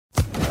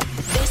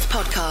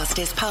Podcast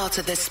is part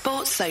of the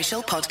Sports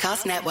Social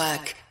Podcast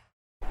Network.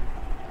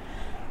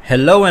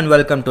 Hello and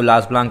welcome to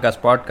Blancas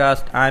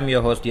Podcast. I'm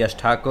your host Yash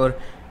Thakur,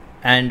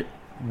 and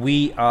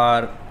we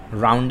are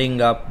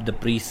rounding up the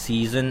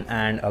pre-season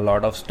and a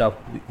lot of stuff.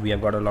 We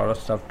have got a lot of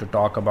stuff to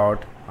talk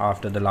about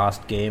after the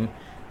last game.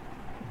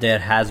 There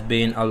has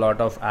been a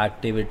lot of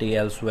activity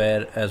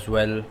elsewhere as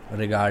well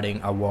regarding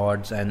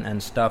awards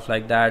and stuff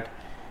like that.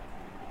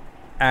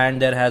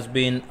 And there has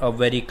been a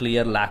very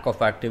clear lack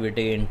of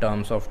activity in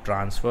terms of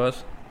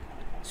transfers.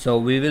 So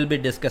we will be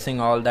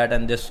discussing all that,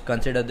 and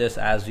consider this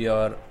as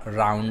your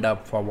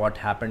roundup for what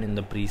happened in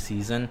the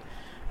preseason,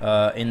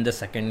 in the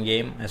second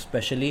game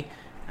especially,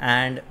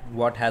 and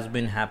what has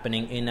been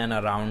happening in and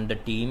around the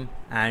team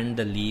and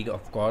the league,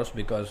 of course,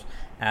 because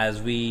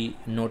as we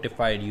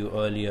notified you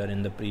earlier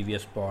in the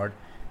previous pod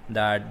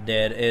that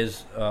there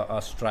is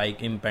a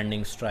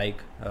impending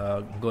strike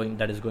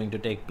that is going to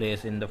take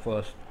place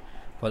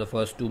for the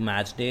first two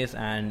match days,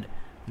 and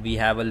we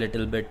have a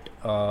little bit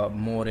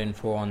more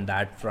info on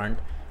that front.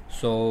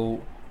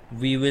 So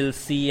we will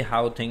see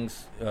how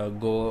things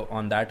go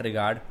on that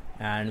regard,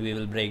 and we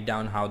will break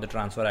down how the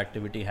transfer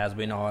activity has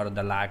been or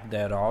the lack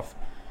thereof.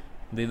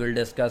 We will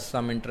discuss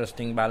some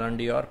interesting Ballon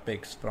d'Or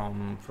picks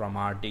from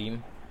our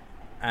team,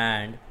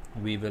 and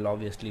we will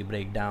obviously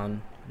break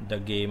down the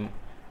game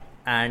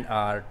and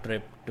our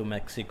trip to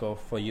Mexico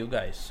for you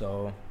guys.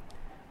 So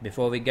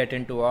before we get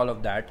into all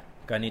of that,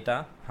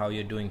 Kanita, how are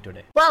you doing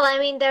today? Well, I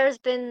mean, there's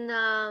been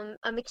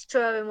a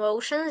mixture of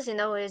emotions,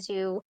 as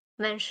you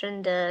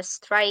mentioned, the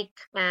strike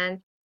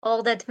and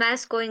all that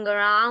mess going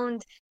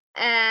around,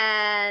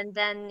 and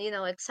then,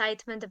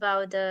 excitement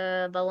about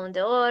the Ballon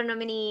d'Or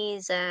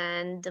nominees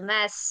and the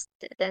mess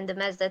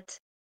that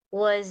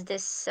was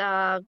this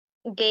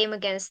game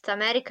against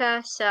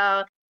America.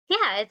 So,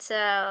 yeah, it's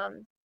a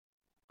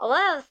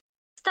lot of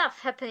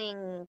stuff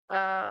happening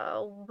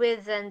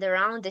with and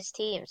around this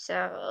team.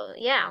 So,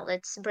 yeah,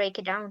 let's break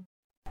it down.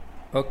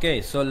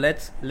 Okay, so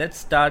let's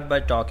start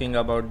by talking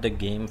about the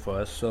game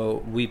first.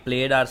 So we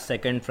played our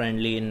second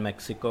friendly in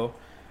Mexico.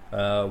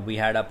 We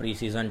had a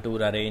preseason tour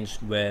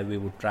arranged where we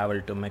would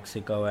travel to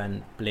Mexico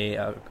and play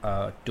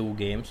two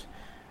games.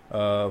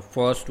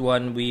 First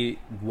one we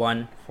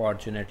won,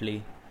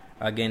 fortunately,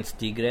 against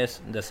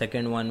Tigres. The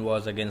second one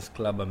was against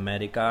Club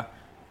America,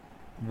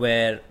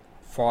 where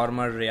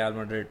former Real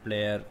Madrid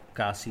player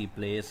Kasi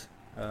plays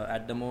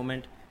at the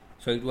moment.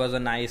 So it was a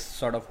nice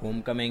sort of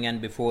homecoming,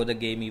 and before the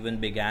game even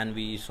began,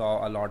 we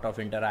saw a lot of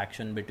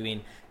interaction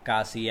between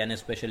Kasi and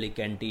especially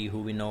Kenty, who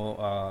we know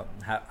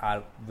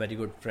are very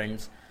good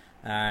friends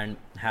and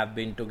have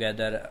been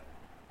together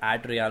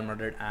at Real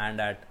Madrid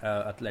and at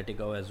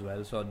Atletico as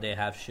well. So they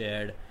have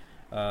shared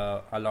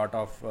a lot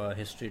of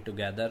history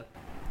together.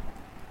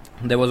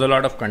 There was a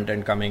lot of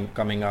content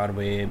coming our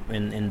way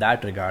in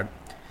that regard,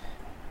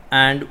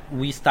 and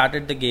we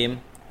started the game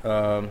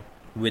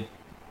with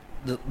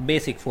the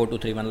basic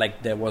 4-2-3-1.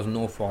 Like, there was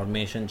no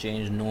formation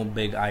change, no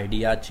big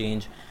idea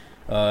change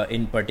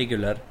in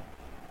particular.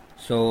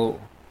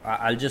 So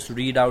I'll just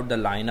read out the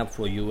lineup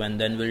for you, and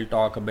then we'll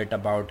talk a bit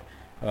about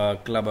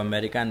Club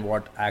America and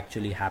what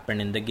actually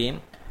happened in the game.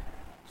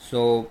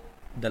 So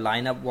the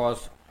lineup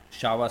was: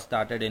 Shava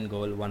started in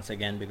goal once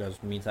again because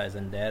Misa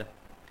isn't there.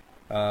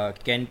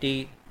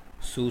 Kenty,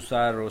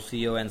 Sousa,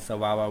 Rocio and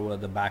Savava were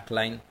the back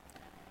line.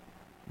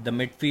 The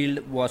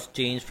midfield was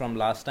changed from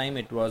last time.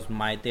 It was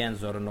Maite and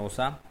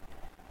Zornosa,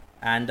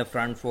 and the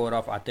front four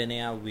of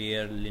Atenea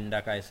were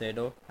Linda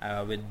Caicedo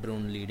with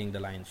Brun leading the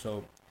line.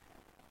 So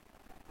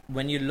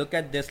when you look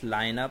at this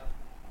lineup,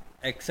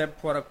 except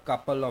for a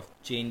couple of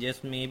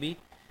changes maybe,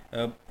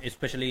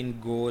 especially in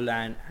goal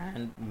and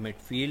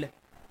midfield,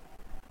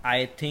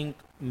 I think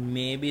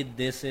maybe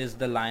this is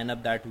the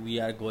lineup that we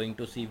are going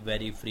to see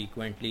very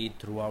frequently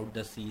throughout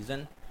the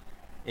season,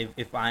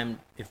 if I'm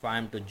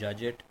to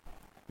judge it.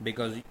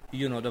 Because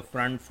the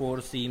front four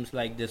seems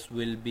like this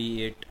will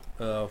be it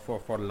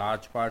for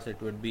large parts.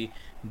 It would be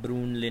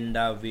Brun,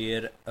 Linda,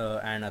 Weir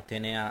and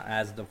Atenea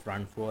as the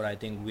front four. I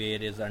think Weir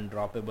is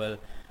undroppable.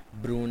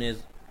 Brun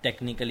is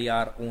technically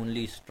our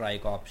only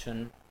strike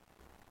option,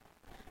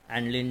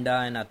 and Linda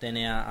and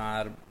Atenea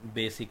are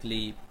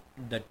basically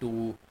the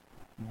two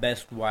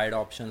best wide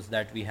options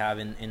that we have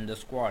in the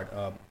squad.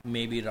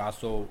 Maybe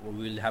Raso,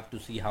 we'll have to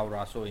see how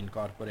Raso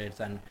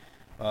incorporates and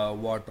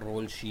what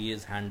role she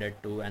is handed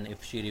to, and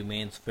if she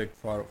remains fit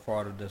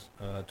for this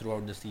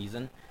throughout the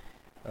season.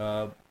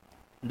 The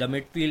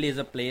midfield is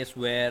a place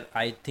where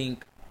I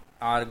think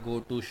our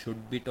go-to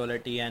should be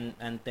Toletti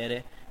and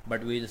Tere,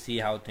 but we'll see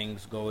how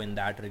things go in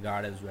that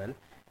regard as well.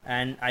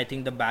 And I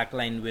think the back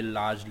line will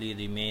largely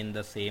remain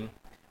the same: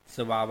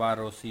 Savava,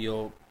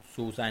 Rocio,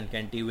 Sousa and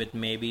Kenty, with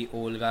maybe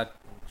Olga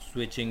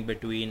switching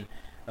between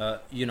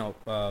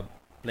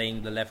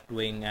playing the left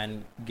wing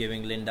and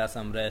giving Linda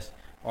some rest,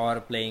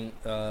 or playing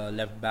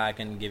left back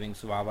and giving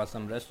Savava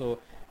some rest. So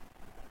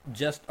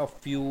just a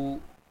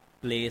few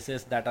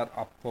places that are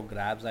up for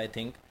grabs, I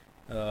think,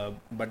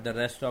 but the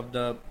rest of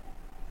the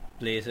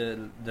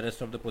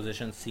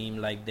positions seem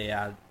like they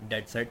are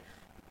dead set.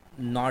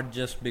 Not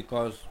just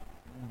because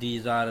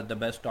these are the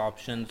best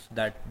options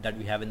that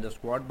we have in the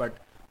squad, but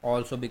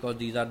also because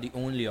these are the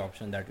only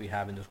option that we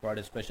have in the squad,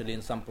 especially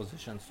in some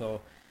positions.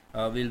 So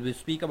we'll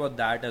speak about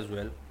that as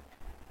well.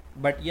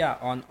 But yeah,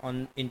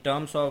 on in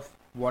terms of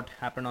what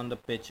happened on the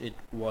pitch, it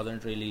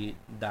wasn't really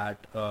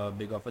that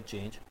big of a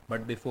change.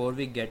 But before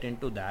we get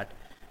into that,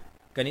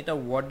 Kanita,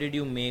 what did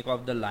you make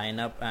of the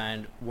lineup,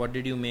 and what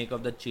did you make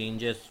of the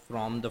changes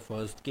from the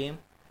first game?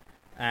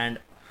 And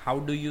how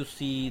do you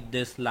see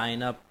this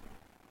lineup,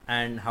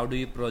 and how do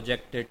you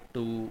project it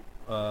to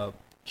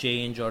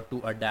change or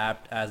to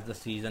adapt as the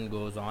season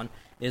goes on?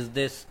 Is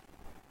this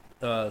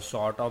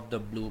sort of the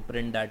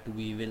blueprint that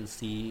we will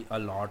see a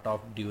lot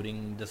of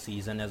during the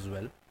season as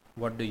well?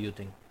 What do you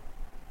think?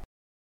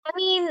 I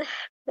mean,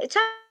 it's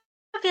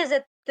obvious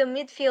that the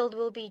midfield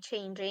will be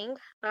changing.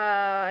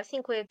 I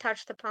think we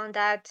touched upon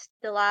that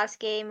the last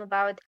game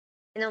about,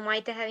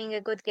 Maite having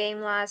a good game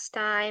last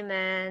time,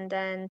 and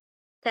then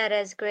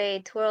Perez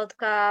great World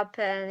Cup,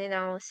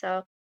 and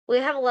so we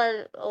have a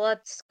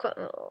lot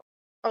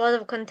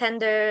of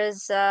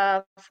contenders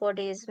for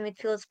these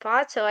midfield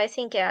spots. So I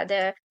think, yeah,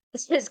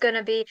 there's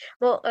gonna be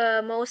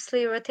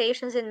mostly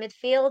rotations in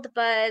midfield,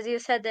 but as you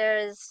said,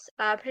 there's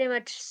pretty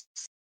much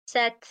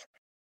set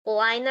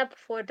lineup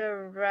for the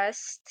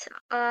rest.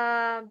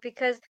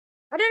 Because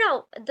I don't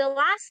know, the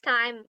last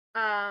time,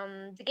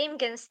 the game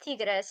against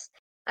Tigres,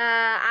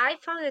 I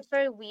found it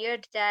very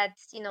weird that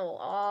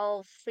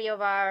all three of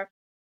our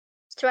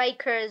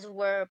strikers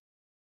were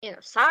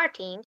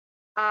starting,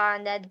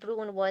 and that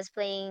Bruin was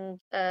the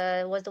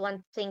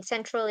one playing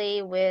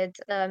centrally with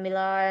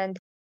Mila and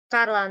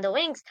Carla on the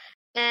wings.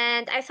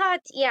 And I thought,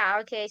 yeah,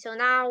 okay, so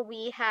now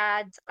we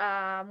had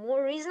a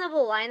more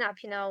reasonable lineup,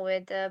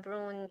 with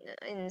Bruin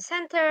in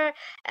center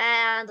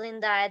and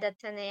Linda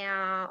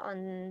Edatenea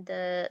on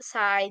the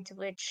side,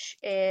 which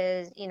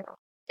is,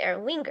 they're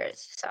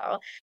wingers, so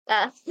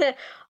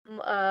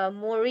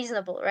more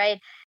reasonable, right?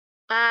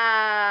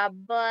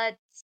 But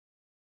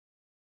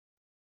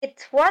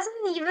it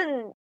wasn't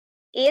even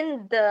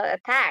in the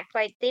attack.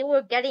 Like, they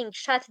were getting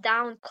shut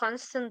down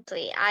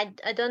constantly. I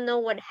don't know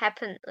what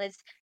happened.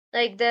 It's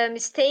like the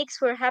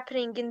mistakes were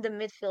happening in the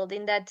midfield,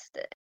 in that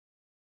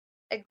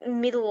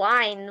middle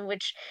line,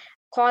 which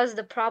caused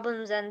the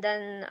problems, and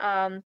then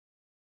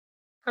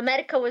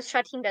America was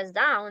shutting us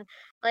down.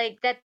 Like,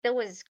 that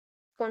was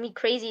for me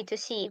crazy to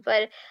see.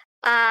 But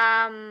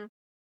yeah,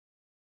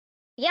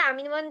 I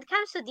mean, when it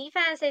comes to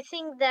defense, I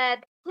think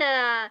that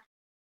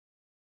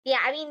yeah,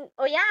 I mean,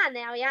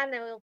 Oyane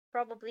will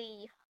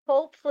probably,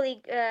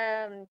 hopefully,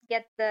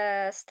 get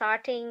the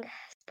starting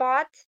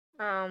spot.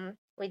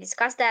 We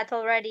discussed that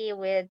already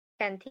with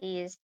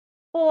Kenty's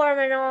form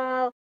and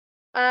all.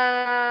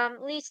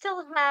 We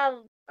still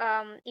have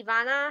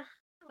Ivana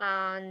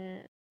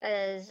on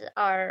as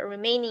our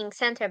remaining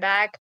center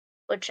back,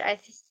 which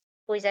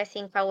who is, I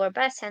think, our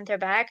best center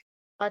back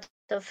out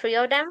of three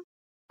of them.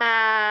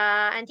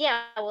 And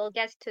yeah, we'll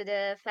get to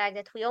the fact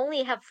that we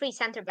only have three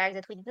center backs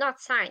that we did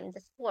not sign,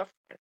 the fourth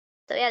one.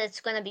 So yeah,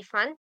 that's gonna be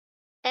fun.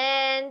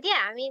 And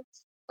yeah, I mean,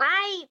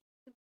 I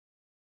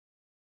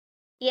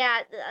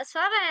yeah,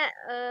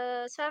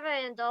 Suave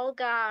and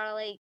Olga are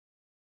like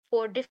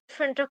for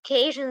different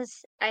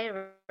occasions, I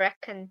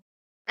reckon.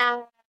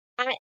 Uh,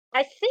 I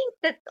I think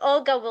that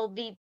Olga will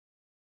be,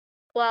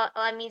 well,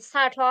 I mean,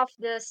 start off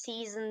the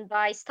season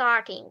by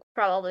starting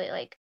probably,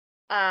 like,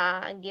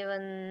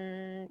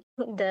 given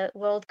the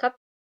World Cup.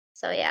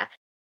 So yeah.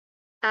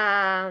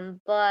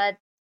 But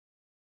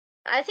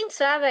I think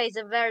Suave is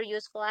a very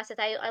useful asset.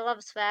 I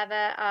love Suave.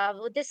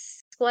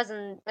 This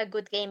wasn't a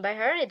good game by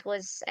her. It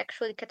was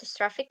actually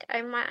catastrophic.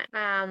 I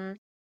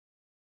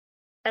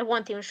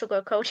won't even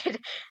sugarcoat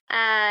it.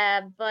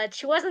 But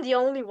she wasn't the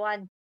only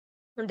one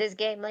in this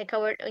game. Like,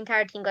 our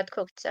entire team got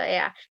cooked. So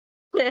yeah.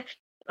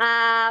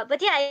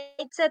 But yeah,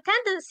 it's a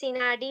tendency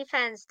in our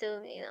defense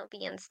to,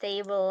 be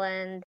unstable,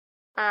 and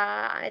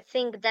I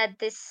think that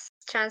this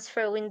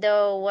transfer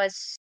window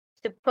was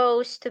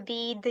supposed to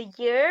be the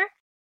year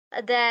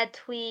that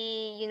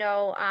we,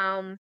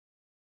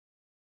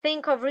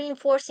 think of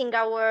reinforcing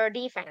our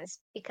defense,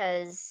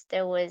 because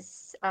there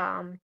was,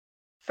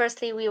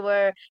 firstly, we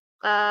were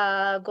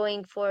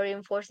going for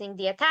reinforcing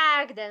the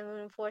attack, then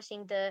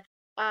reinforcing the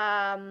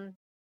um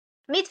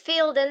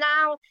midfield, and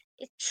now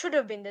it should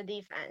have been the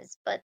defense,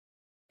 but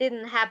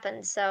didn't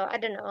happen. So I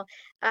don't know.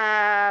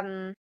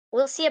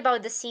 We'll see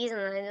about the season.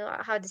 I know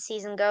how the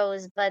season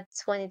goes, but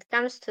when it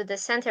comes to the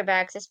center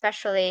backs,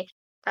 especially,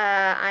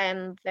 I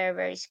am very,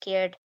 very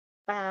scared.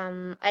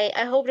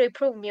 I hope they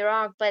prove me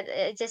wrong, but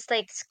just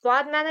like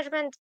squad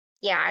management,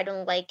 yeah, I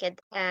don't like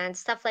it, and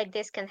stuff like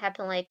this can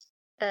happen, like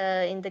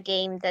in the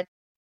game that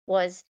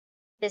was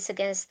this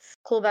against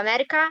Club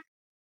America.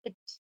 It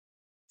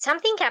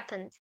Something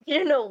happened. You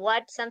don't know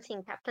what,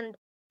 something happened.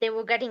 They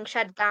were getting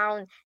shut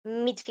down.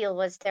 Midfield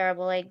was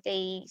terrible. Like,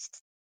 they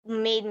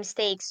made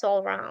mistakes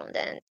all around,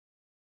 and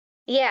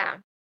yeah,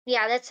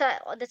 yeah. That's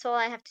all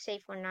I have to say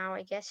for now,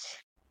 I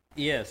guess.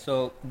 Yeah,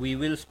 so we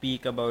will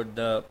speak about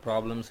the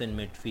problems in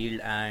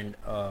midfield, and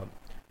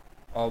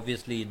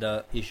obviously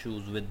the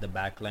issues with the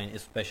backline,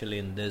 especially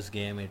in this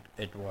game,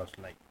 it was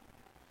like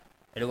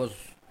it was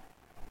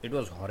it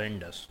was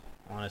horrendous.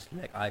 Honestly,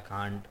 like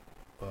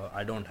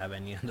I don't have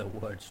any other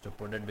words to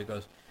put it,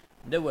 because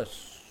there were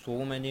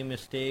so many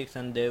mistakes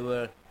and they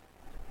were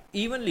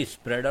evenly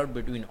spread out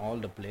between all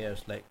the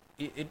players. Like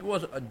it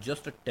was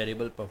just a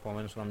terrible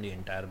performance from the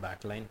entire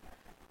backline,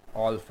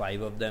 all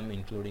five of them,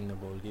 including the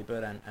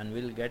goalkeeper, and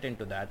we'll get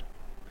into that.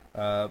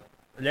 Uh,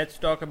 let's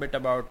talk a bit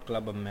about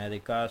Club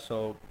America.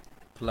 So,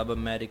 Club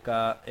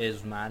America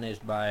is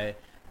managed by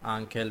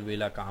Angel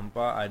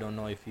Villacampa. I don't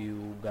know if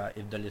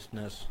if the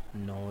listeners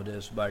know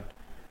this, but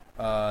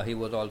he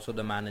was also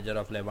the manager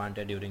of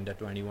Levante during the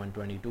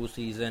 21-22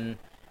 season.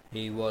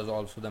 He was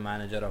also the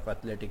manager of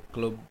Athletic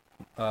Club,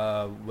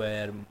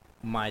 where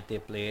Maite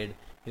played.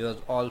 He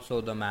was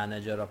also the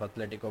manager of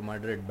Atletico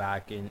Madrid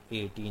back in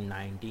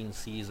 18-19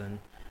 season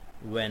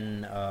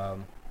when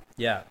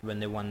when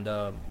they won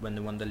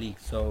the league.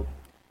 So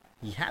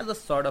he has a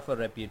sort of a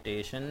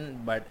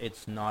reputation, but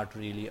it's not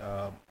really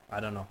I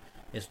don't know,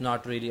 it's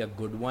not really a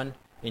good one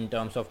in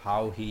terms of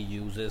how he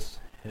uses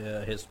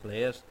his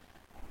players.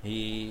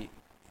 He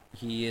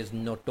he is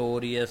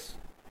notoriously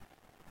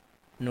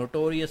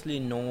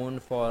known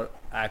for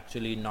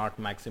actually not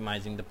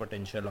maximizing the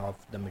potential of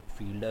the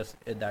midfielders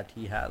that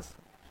he has.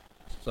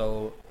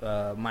 So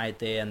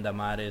Maite and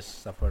Damaris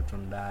suffered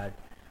from that.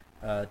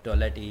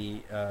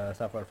 Toletti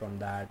suffered from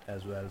that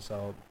as well.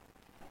 So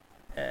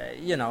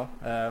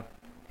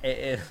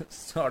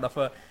sort of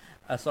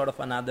a sort of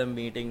another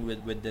meeting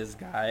with this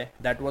guy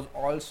that was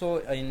also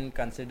in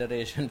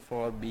consideration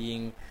for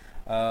being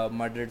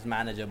Madrid's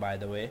manager, by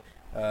the way,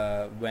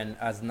 when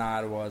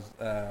Aznar was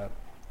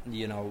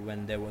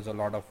when there was a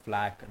lot of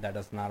flack that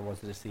Aznar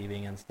was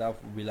receiving and stuff.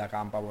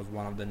 Villacampa was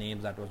one of the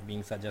names that was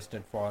being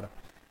suggested for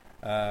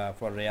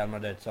Real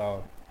Madrid.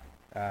 So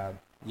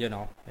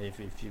if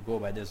you go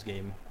by this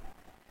game,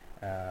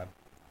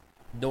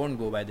 don't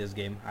go by this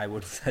game, I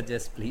would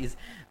suggest, please,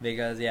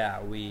 because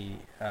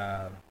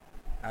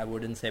I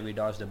wouldn't say we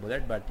dodged the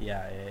bullet, but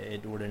yeah,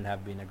 it wouldn't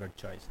have been a good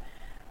choice.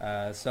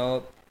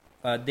 So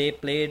they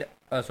played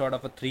a sort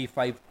of a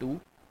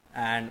 3-5-2,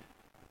 and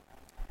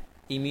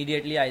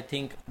immediately I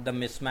think the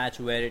mismatch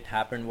where it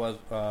happened was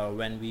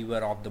when we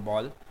were off the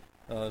ball.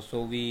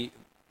 So the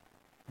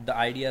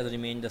ideas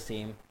remained the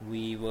same.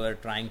 We were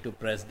trying to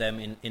press them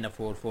in a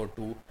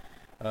 4-4-2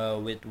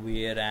 with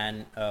Weir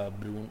and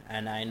Brune,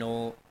 and I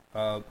know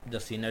the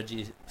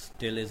synergy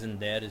still isn't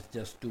there. It's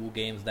just 2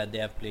 games that they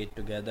have played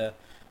together,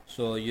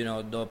 so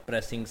the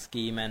pressing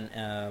scheme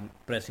and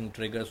pressing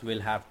triggers will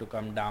have to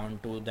come down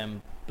to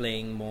them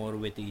playing more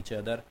with each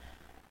other.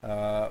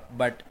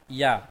 But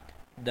yeah,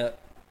 the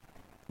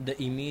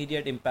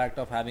immediate impact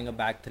of having a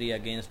back 3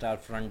 against our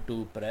front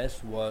 2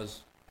 press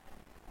was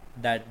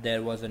that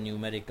there was a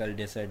numerical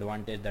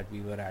disadvantage that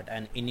we were at,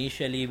 and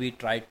initially we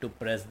tried to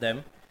press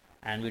them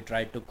and we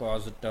tried to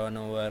cause a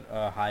turnover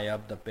high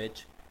up the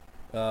pitch.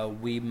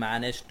 We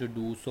managed to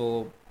do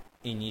so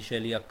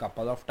initially a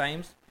couple of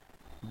times,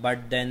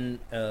 but then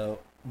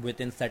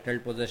within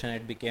settled possession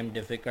it became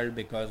difficult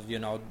because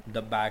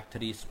the back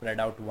 3 spread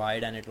out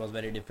wide, and it was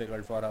very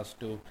difficult for us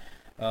to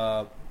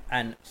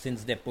and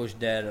since they pushed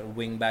their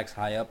wing backs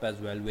high up as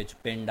well, which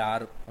pinned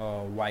our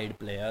wide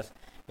players,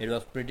 it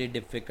was pretty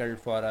difficult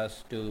for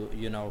us to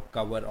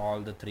cover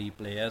all the 3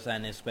 players,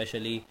 and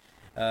especially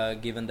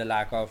given the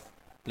lack of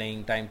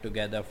playing time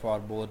together for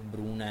both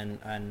Brune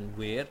and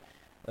Weir,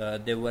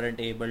 they weren't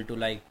able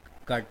to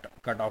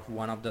cut off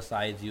one of the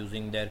sides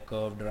using their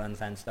curved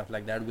runs and stuff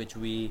like that, which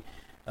we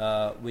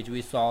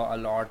saw a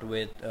lot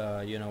with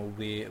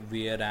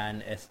Weir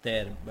and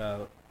Esther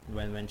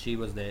when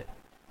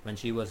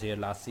she was here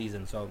last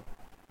season. So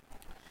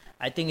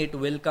I think it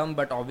will come,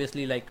 but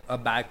obviously a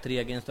back 3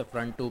 against the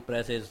front 2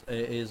 press is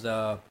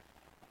a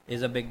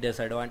big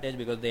disadvantage,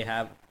 because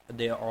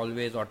they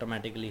always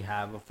automatically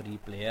have a free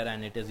player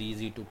and it is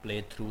easy to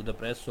play through the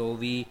press. So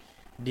we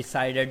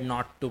decided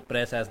not to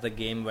press as the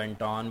game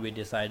went on. We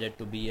decided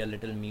to be a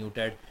little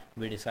muted.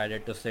 We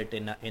decided to sit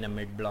in a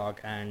mid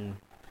block, and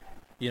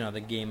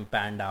the game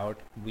panned out.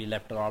 We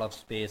left a lot of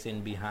space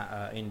in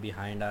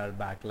behind our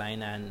back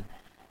line, and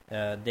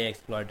they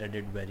exploited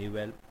it very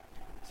well.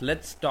 So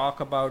let's talk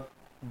about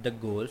the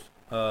goals.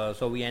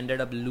 So we ended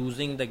up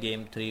losing the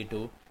game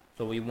 3-2.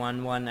 So we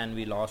won one and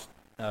we lost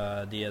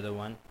the other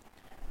one.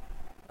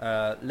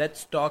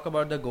 Let's talk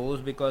about the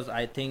goals, because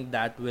I think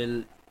that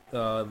will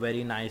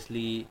very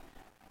nicely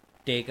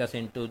take us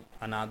into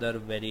another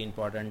very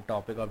important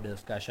topic of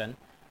discussion.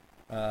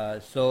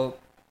 So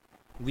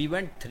we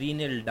went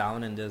 3-0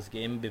 down in this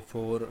game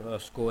before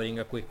scoring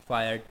a quick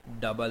fire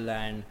double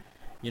and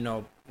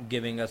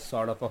giving us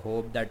sort of a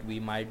hope that we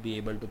might be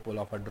able to pull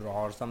off a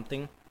draw or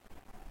something.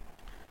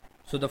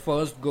 So the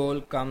first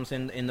goal comes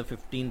in the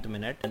 15th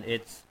minute, and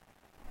it's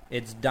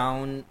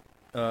down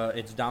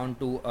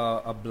to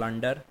a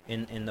blunder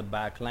in the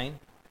back line,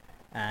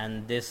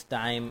 and this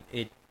time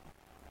it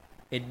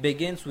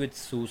begins with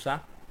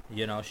Sousa.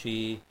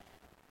 She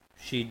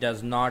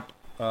does not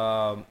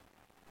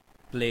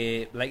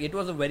play, it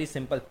was a very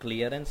simple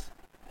clearance.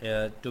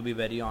 to be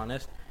very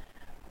honest.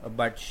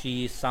 But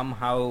she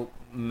somehow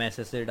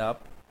messes it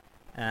up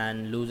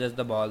and loses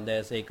the ball.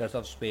 There's acres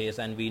of space,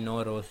 and we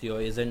know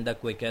Rocio isn't the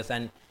quickest,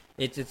 and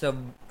it's a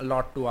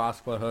lot to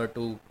ask for her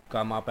to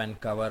come up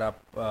and cover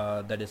up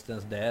the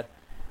distance there.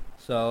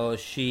 So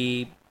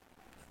the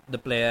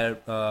player,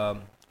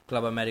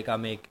 Club America,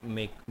 make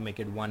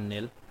it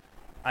 1-0.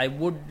 I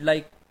would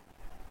like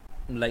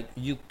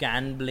you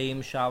can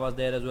blame Shavas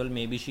there as well.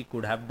 Maybe she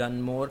could have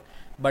done more,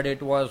 but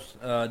it was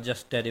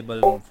just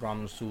terrible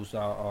from Sousa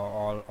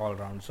all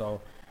round.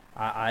 So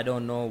I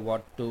don't know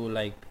what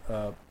to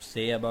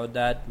say about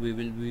that. We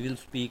will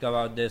speak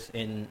about this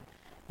in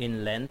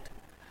length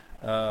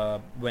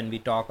when we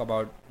talk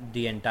about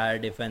the entire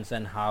defense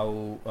and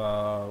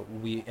how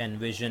we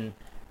envision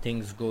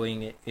things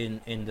going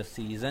in the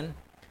season.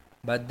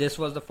 But this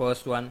was the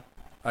first one,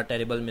 a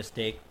terrible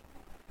mistake.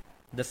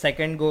 The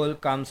second goal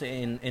comes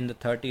in the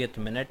 30th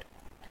minute,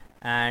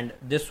 and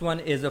this one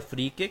is a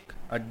free kick,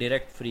 a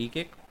direct free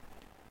kick.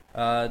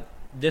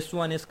 This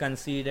one is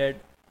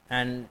conceded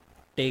and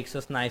takes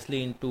us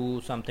nicely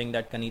into something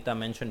that Kanita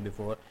mentioned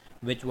before,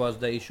 which was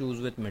the issues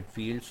with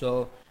midfield.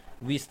 So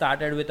we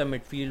started with a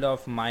midfield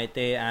of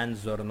Maite and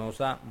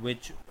Zornosa,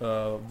 which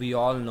we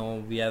all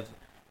know. We have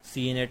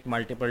seen it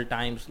multiple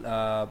times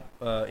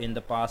in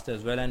the past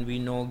as well, and we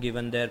know,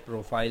 given their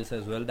profiles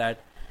as well,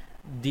 that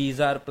these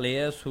are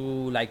players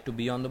who like to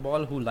be on the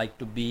ball, who like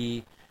to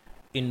be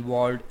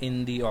involved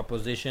in the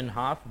opposition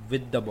half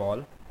with the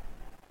ball,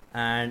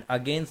 and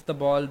against the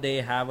ball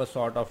they have a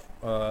sort of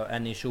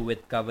an issue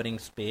with covering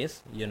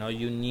space. You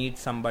need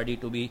somebody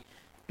to be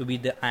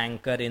the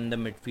anchor in the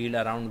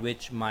midfield around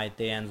which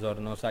Maite and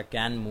Zornosa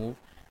can move.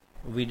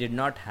 We did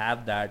not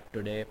have that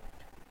today,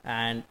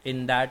 and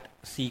in that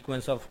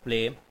sequence of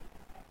play,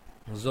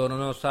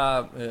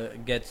 Zornosa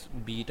gets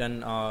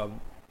beaten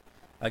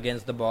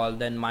against the ball.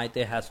 Then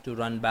Maite has to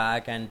run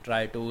back and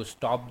try to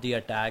stop the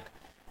attack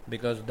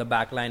because the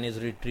back line is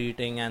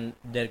retreating, and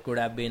there could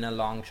have been a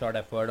long shot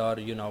effort, or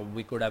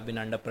we could have been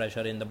under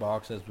pressure in the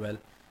box as well.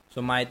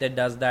 So Maite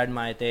does that.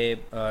 Maite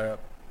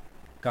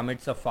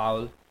commits a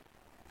foul,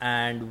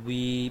 and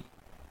we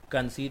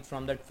concede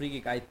from that free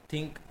kick. I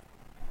think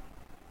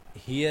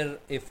here,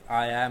 if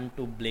I am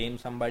to blame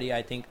somebody,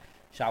 I think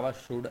Shava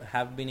should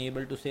have been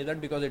able to save that,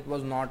 because it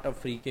was not a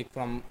free kick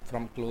from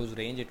close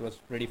range. It was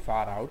pretty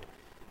far out,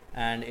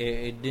 and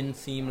it didn't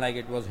seem like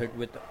it was hit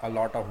with a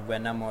lot of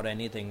venom or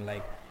anything.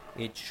 Like,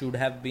 it should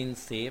have been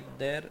saved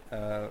there,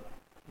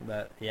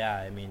 but yeah,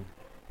 I mean,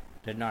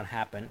 did not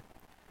happen.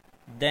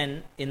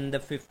 Then in the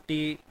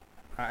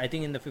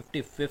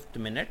 55th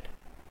minute,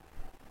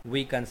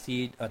 we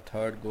concede a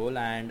third goal,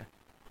 and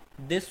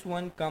this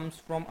one comes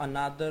from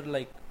another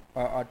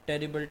a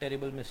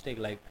terrible mistake.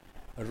 Like,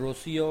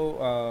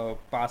 Rocio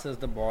passes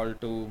the ball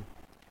to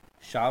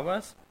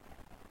Shavas,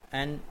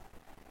 and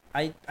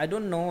I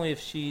don't know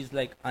if she's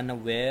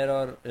unaware,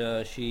 or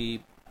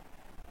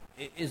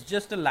it's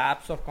just a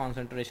lapse of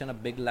concentration, a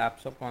big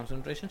lapse of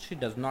concentration. She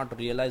does not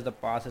realize the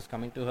pass is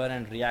coming to her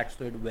and reacts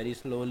to it very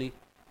slowly.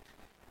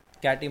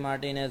 Katy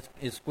Martinez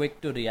is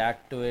quick to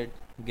react to it,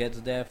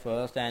 gets there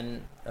first,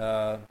 and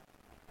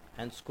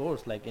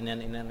scores in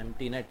an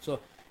empty net.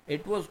 So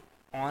it was,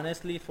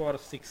 honestly, for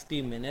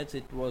 60 minutes,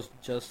 it was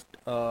just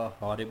a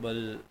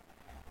horrible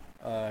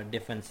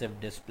defensive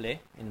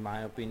display, in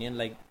my opinion.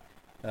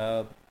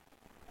 That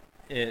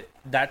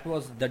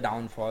was the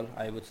downfall,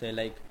 I would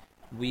say.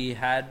 We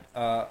had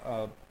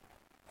a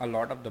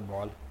lot of the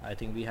ball. I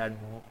think we had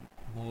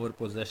more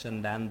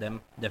possession than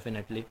them,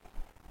 definitely.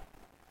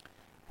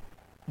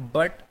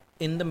 But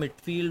in the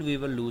midfield, we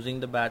were losing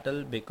the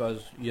battle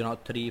because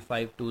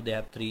 3-5-2. They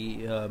have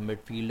three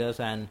midfielders,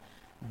 and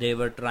they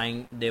were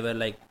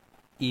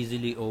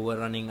easily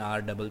overrunning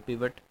our double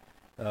pivot.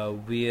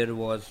 Weir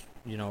was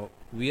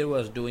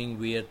doing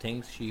weird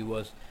things. She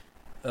was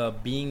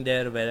being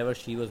there wherever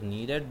she was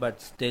needed,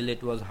 but still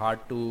it was hard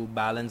to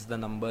balance the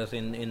numbers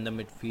in the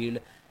midfield,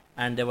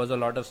 and there was a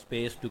lot of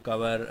space to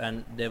cover,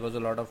 and there was a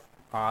lot of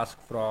ask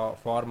for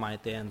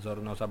Maite and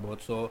Zornosa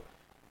both. So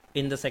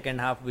in the second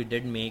half, we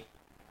did make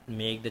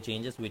the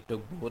changes. We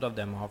took both of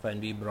them off,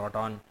 and we brought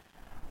on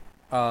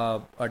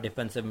a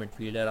defensive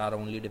midfielder, our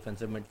only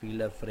defensive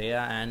midfielder,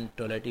 Freya, and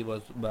Toletti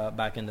was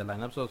back in the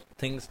lineup. So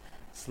things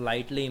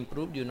slightly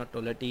improved.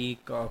 Toletti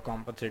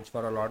compensates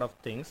for a lot of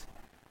things,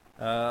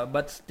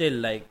 but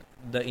still,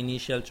 the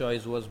initial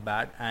choice was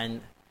bad.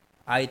 And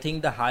I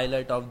think the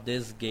highlight of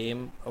this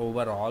game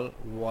overall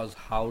was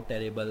how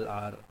terrible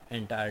our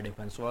entire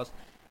defense was.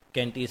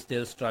 Kenty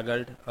still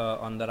struggled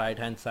on the right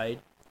hand side.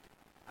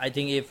 I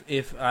think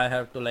if I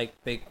have to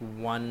pick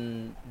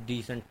one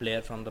decent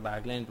player from the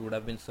backline, it would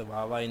have been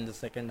Savava in the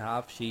second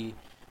half. She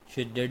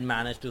did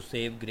manage to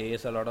save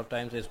Grace a lot of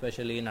times,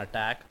 especially in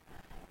attack.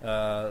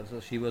 So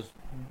she was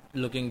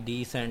looking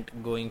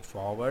decent going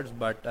forwards,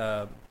 but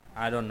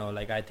I don't know.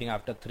 I think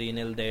after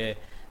 3-0,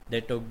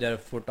 they took their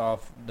foot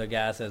off the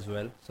gas as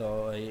well.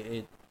 So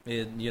it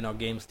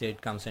game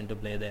state comes into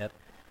play there.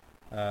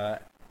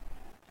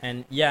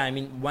 And yeah, I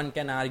mean, one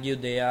can argue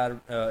they are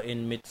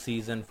in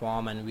mid-season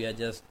form, and we are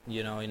just,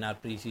 in our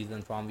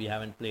preseason form. We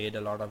haven't played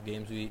a lot of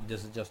games.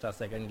 This is just our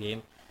second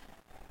game,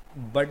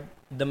 but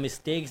the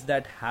mistakes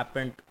that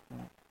happened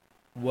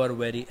were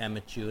very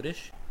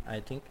amateurish,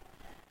 I think.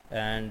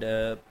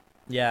 And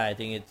yeah, I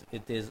think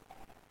it is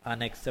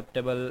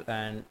unacceptable.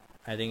 And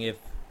I think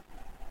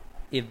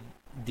if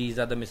these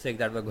are the mistakes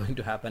that were going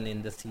to happen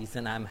in the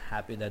season, I'm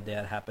happy that they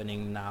are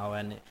happening now.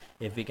 And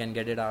if we can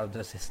get it out of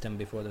the system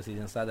before the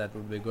season starts, that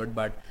would be good.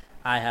 But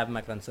I have my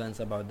concerns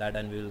about that,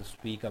 and we'll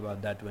speak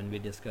about that when we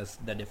discuss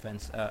the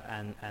defense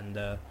and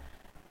the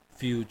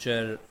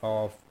future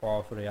of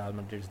Real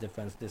Madrid's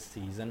defense this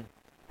season.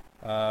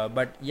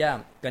 But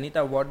yeah,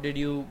 Kanita, what did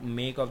you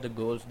make of the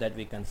goals that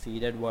we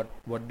conceded?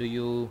 What do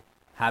you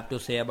have to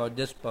say about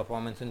this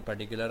performance in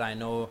particular? I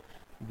know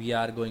we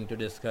are going to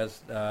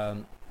discuss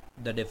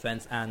the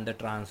defense and the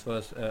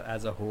transfers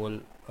as a whole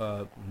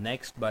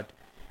next, but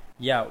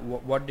yeah,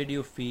 what did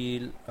you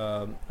feel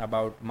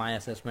about my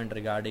assessment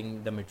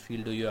regarding the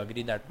midfield? Do you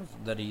agree that was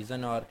the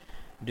reason, or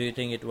do you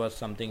think it was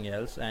something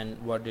else?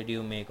 And what did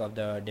you make of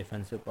the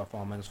defensive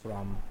performance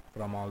from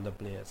all the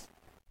players?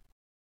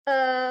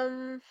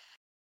 Um,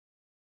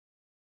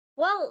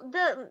 well,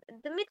 the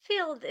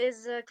midfield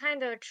is a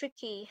kind of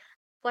tricky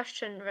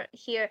question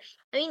here.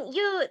 I mean,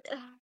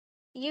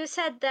 you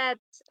said that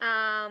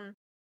um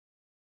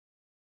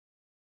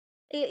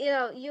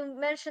you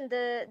mentioned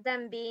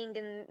them being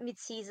in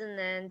mid-season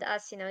and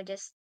us,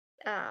 just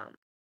um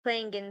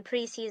playing in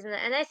preseason,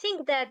 and I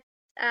think that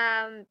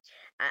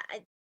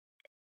I,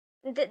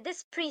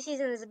 this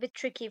preseason is a bit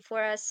tricky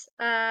for us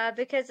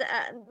because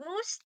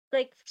most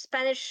like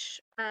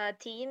Spanish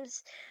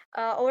teams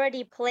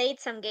already played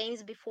some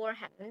games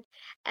beforehand,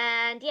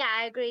 and yeah,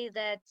 I agree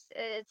that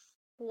it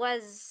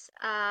was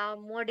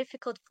more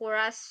difficult for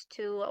us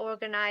to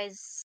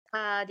organize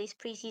these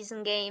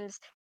preseason games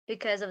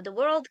because of the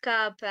World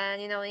Cup,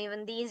 and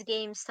even these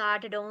games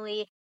started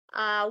only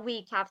a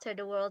week after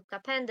the World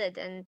Cup ended,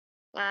 and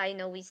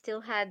we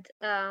still had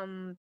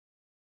 9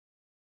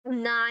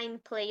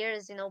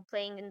 players,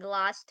 playing in the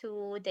last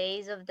 2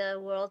 days of the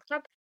World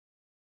Cup.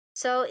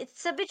 So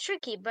it's a bit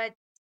tricky, but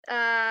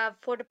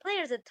for the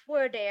players that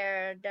were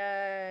there,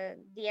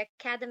 the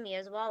academy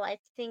as well, I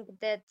think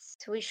that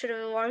we should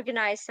have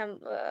organized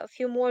a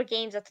few more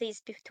games at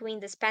least between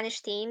the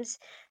Spanish teams,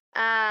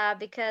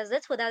 because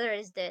that's what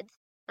others did.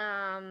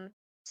 Um,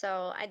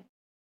 so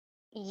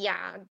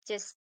yeah,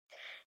 just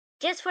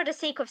for the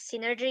sake of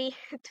synergy,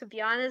 to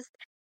be honest.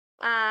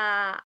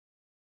 Uh,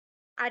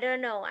 I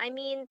don't know. I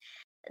mean,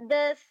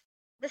 the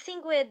the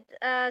thing with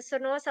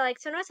Sornosa, like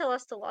Sornosa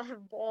lost a lot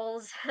of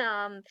balls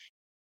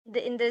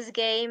in this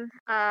game,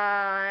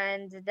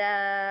 and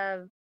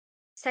the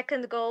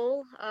second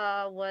goal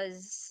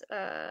was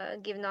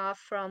given off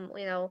from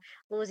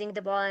losing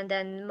the ball, and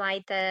then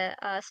Maite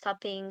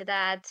stopping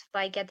that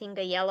by getting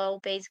a yellow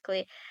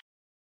basically.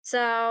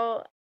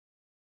 So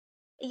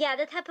yeah,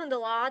 that happened a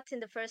lot in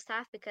the first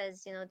half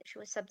because she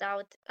was subbed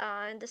out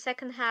in the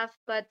second half,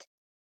 but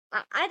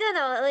I don't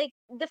know. Like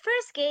the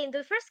first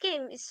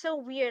game is so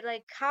weird.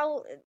 Like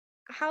how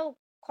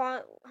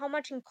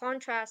much in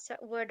contrast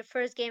were the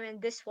first game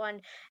and this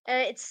one.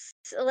 It's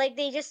like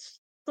they just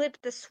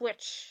flipped the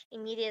switch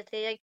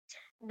immediately. Like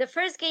the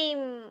first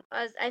game,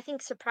 I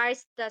think,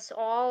 surprised us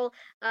all.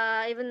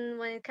 Even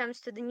when it comes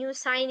to the new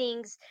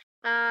signings.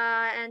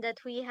 And that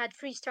we had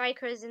three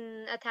strikers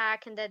in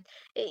attack, and that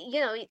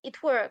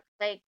it worked.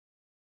 Like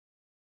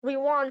we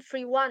won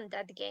 3-1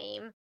 that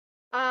game.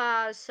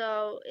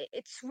 So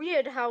it's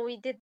weird how we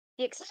did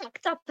the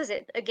exact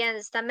opposite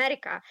against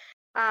America.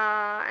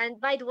 And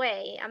by the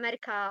way,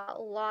 America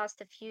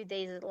lost a few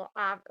days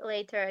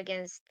later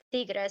against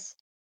Tigres.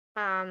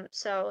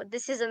 So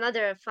this is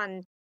another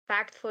fun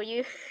fact for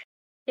you.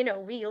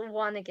 We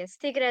won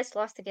against Tigres,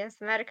 lost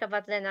against America,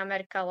 but then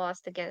America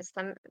lost against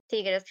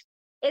Tigres.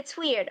 It's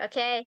weird,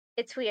 okay?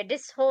 It's weird.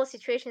 This whole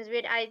situation is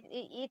weird.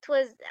 It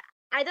was,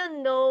 I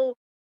don't know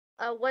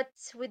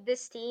what's with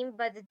this team,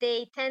 but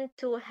they tend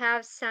to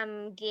have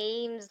some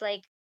games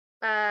like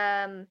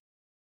um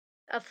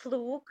a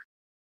fluke,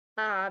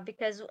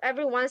 because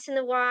every once in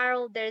a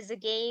while there's a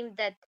game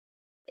that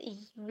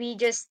we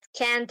just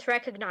can't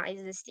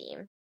recognize this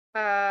team.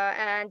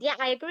 And yeah,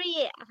 I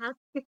agree.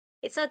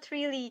 It's not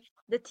really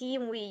the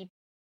team we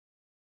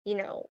you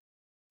know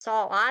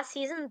saw last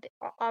season,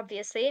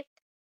 obviously.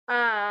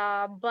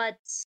 But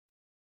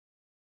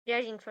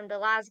judging from the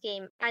last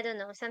game, I don't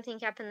know, something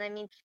happened. I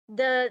mean,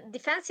 the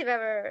defensive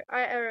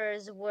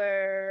errors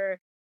were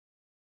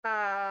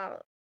uh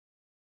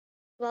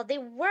well, they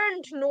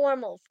weren't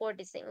normal for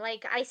this team.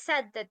 Like I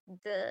said, that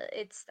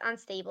it's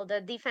unstable. The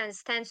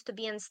defense tends to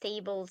be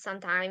unstable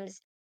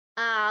sometimes,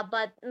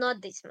 but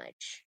not this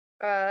much.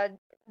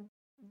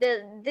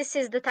 This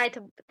is the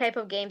type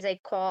of games I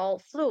call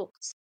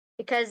flukes,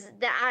 because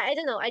I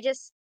don't know. I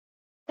just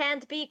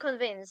can't be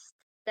convinced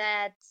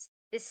that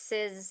this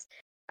is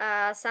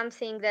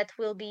something that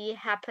will be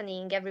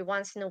happening every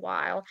once in a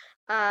while.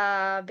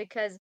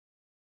 Because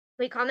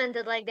we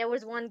commented like there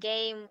was one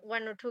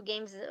or two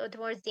games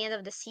towards the end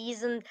of the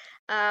season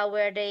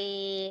where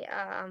they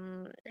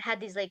had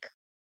these like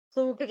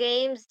fluke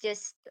games,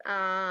 just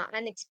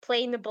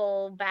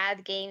unexplainable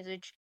bad games,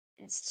 which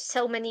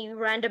so many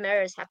random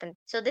errors happen.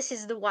 So this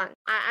is the one.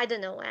 I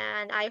don't know,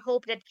 and I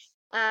hope that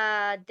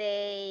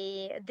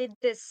they did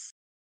this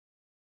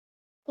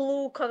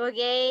fluke of a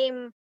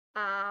game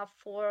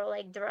for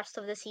like the rest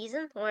of the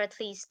season, or at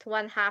least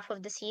one half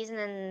of the season,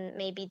 and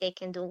maybe they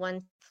can do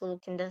one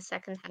fluke in the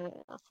second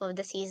half of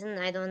the season.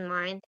 I don't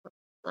mind.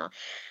 Uh,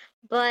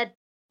 but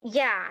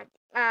yeah,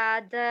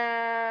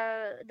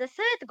 the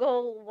third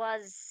goal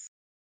was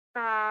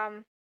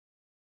um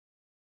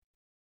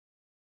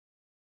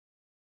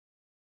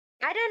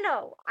I don't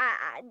know.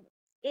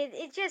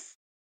 It just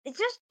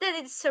that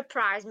it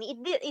surprised me.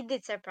 It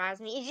did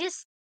surprise me. It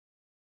just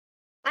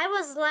I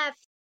was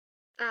left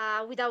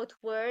without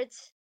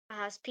words,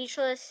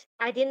 speechless.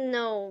 I didn't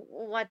know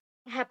what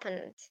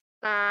happened.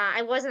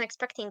 I wasn't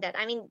expecting that.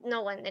 I mean,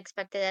 no one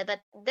expected that,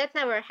 but that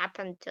never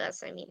happened to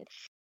us. I mean,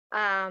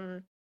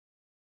 um,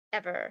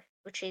 ever,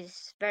 which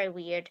is very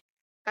weird.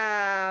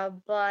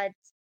 But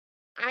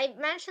I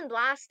mentioned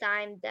last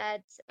time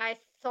that I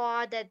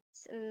thought that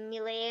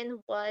Milan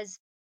was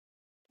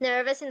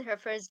nervous in her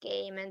first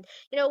game, and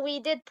we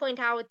did point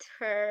out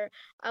her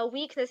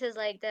weaknesses,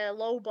 like the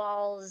low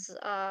balls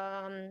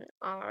are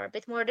a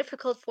bit more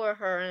difficult for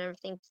her and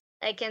everything.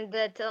 Like in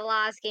the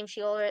last game,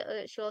 she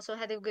also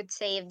had a good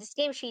save. This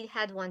game she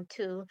had one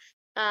too,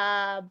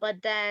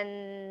 but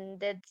then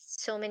did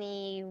so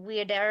many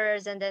weird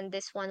errors, and then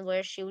this one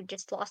where she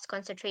just lost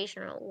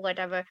concentration or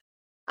whatever.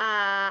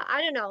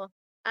 I don't know.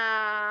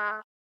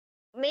 uh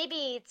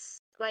Maybe it's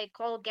like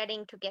all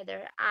getting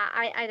together.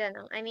 I don't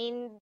know. I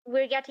mean,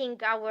 we're getting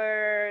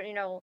our,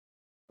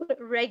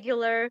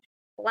 regular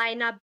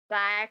lineup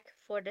back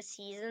for the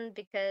season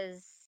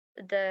because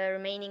the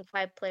remaining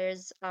five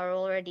players are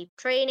already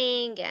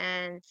training,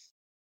 and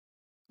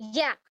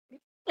yeah,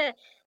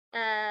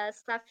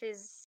 stuff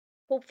is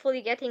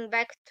hopefully getting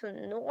back to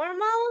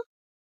normal.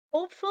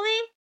 Hopefully.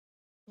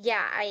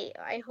 Yeah,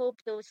 I hope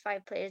those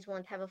five players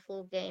won't have a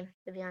full game,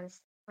 to be honest.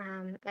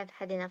 I've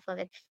had enough of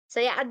it. So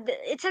yeah,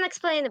 it's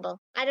unexplainable.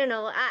 I don't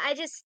know.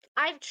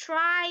 I've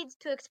tried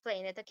to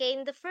explain it. Okay,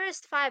 in the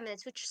first 5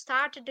 minutes, which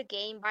started the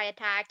game by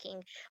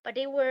attacking, but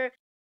they were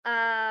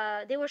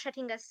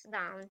shutting us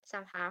down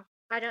somehow.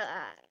 I don't.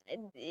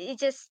 It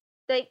just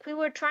like we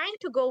were trying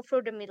to go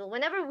through the middle.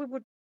 Whenever we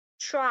would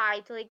try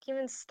to like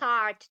even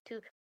start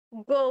to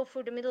go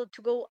through the middle,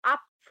 to go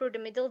up through the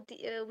middle,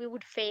 we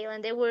would fail,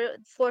 and they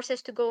would force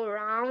us to go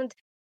around.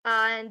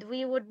 And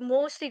we would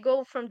mostly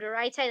go from the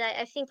right side.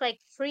 I think like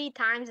 3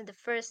 times in the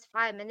first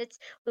 5 minutes,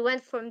 we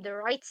went from the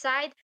right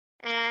side,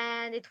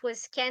 and it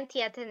was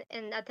Kenty and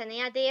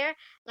Atenea there.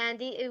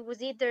 And it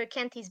was either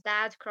Kenty's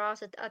bad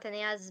cross or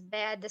Atenea's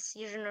bad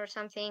decision or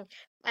something.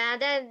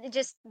 And then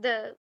just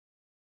the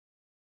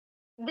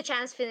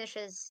chance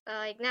finishes.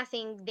 Like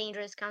nothing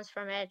dangerous comes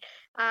from it.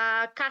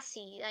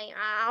 Cassie, like,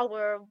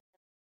 our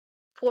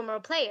former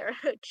player,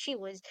 she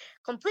was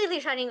completely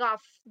shutting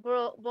off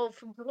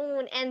both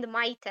Brun and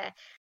Maite,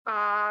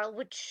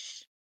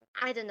 which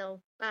I don't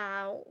know,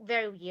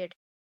 very weird.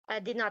 I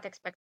did not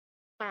expect,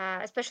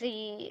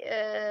 especially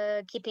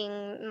keeping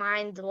in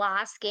mind the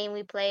last game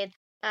we played,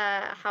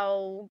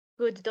 how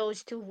good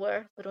those two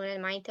were. Brun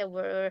and Maite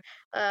were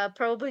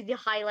probably the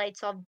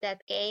highlights of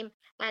that game,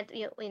 and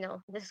the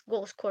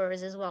goal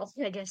scorers as well.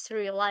 I guess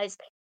realized.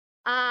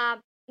 Uh,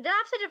 then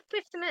after the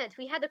 5th minute,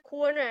 we had a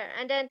corner,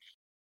 and then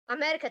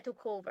America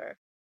took over,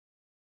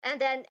 and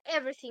then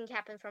everything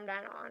happened from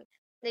then on.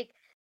 Like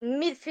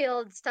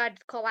midfield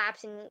started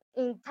collapsing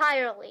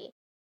entirely,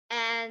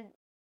 and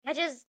I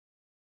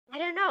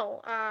don't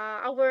know.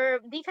 Our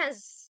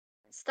defense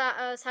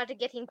started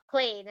getting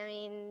played. I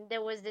mean,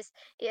 there was this.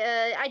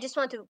 I um,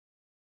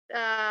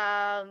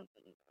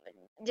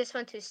 just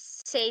want to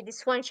say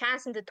this one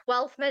chance in the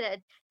 12th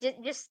minute.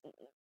 Just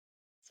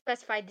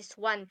specify this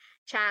one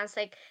chance.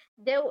 Like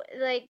there,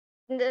 like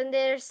then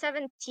there's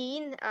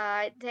 17.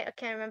 I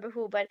can't remember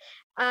who, but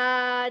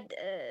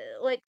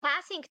like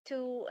passing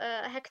to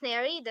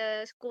Hacknary,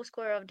 the goal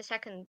scorer of the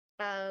second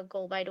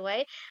goal, by the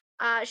way.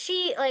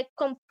 She like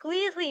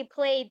completely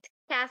played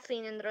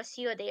Kathleen and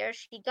Rocio there.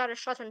 She got a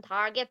shot on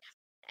target,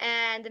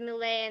 and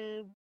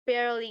Milan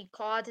barely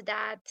caught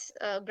that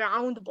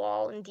ground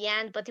ball in the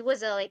end, but it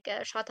was like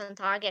a shot on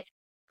target.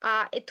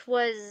 It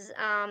was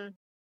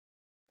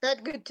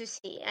not good to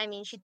see. I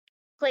mean, she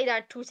played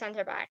our two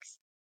center backs,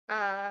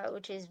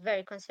 which is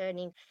very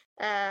concerning.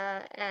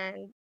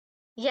 And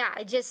yeah,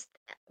 it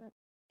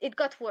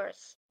got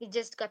worse. It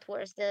just got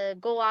worse. The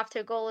goal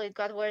after goal, it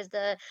got worse.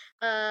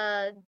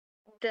 Uh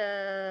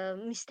the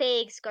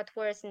mistakes got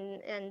worse,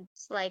 and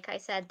like I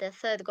said, the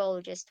third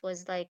goal just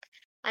was like,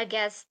 I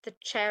guess, the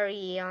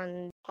cherry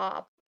on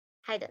top.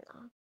 I don't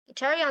know.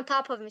 Cherry on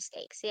top of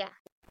mistakes. Yeah.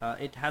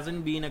 It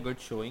hasn't been a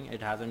good showing.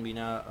 It has been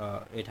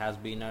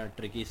a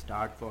tricky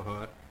start for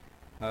her.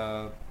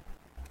 Uh,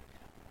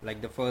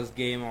 like the first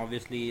game,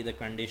 obviously the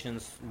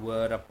conditions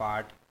were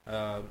apart,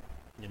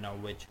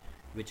 which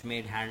which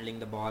made handling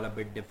the ball a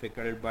bit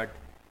difficult. But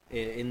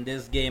in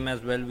this game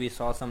as well, we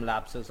saw some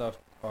lapses of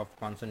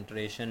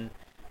concentration.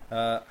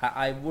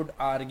 I would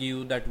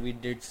argue that we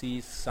did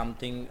see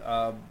something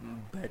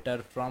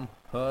better from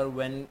her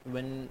when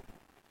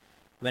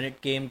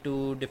it came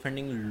to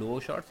defending low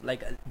shots,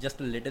 like just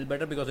a little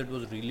better, because it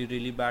was really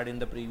really bad in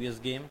the previous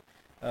game.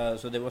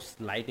 So there was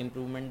slight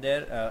improvement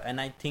there,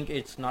 and I think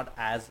it's not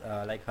as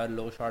like her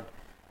low shot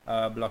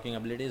blocking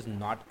ability is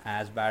not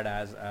as bad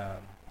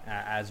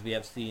as we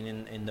have seen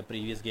in the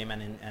previous game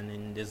and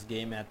in this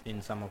game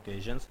in some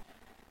occasions.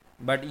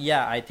 But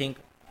yeah, I think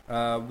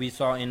we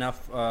saw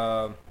enough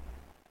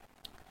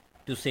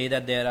to say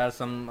that there are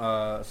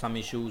some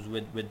issues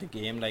with the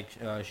game. Like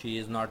she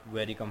is not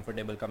very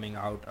comfortable coming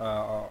out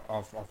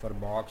of her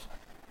box.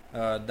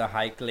 The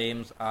high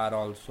claims are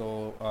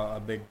also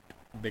a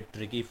bit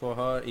tricky for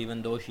her,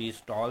 even though she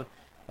is tall.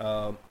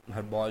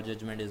 Her ball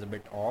judgment is a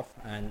bit off,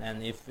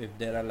 and if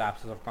there are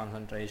lapses of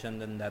concentration,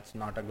 then that's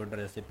not a good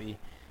recipe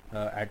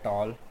at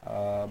all.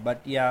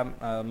 But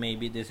yeah,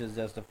 maybe this is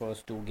just the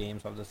first two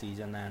games of the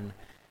season, and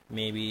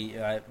maybe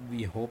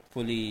we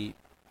hopefully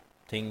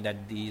think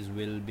that these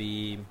will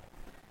be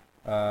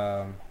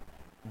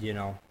you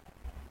know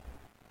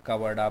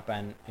covered up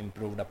and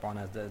improved upon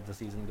as the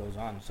season goes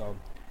on. So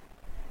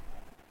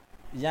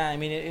yeah, I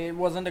mean it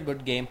wasn't a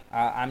good game.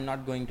 I'm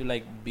not going to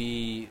like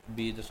be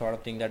the sort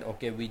of thing that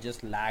okay, we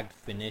just lagged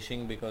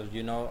finishing, because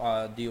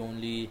the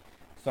only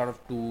sort of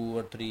 2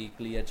 or 3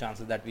 clear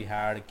chances that we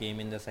had came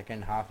in the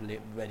second half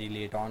very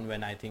late on,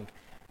 when I think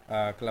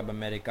Club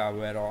America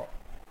were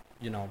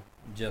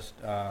just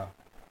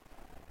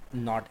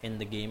not in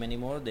the game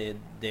anymore. They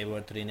were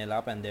 3-0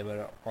 up and they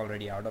were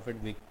already out of it.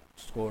 We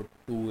scored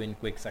 2 in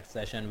quick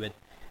succession with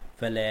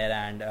Felair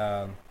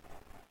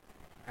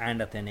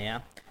and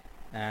Athenea.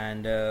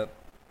 And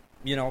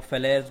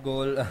Felair's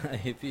goal,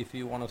 if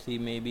you want to see,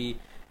 maybe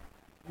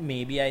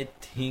I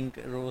think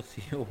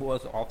Rocio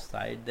was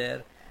offside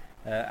there.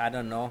 I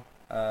don't know.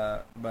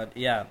 But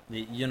yeah,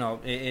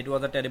 it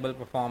was a terrible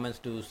performance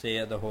to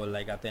say the whole.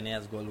 Like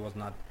Athenea's goal was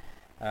not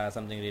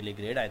something really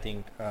great. I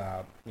think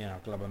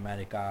Club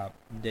America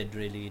did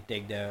really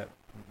take their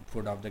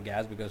foot off the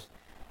gas, because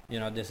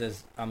this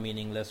is a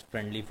meaningless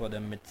friendly for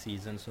them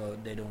mid-season, so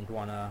they don't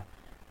wanna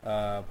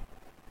go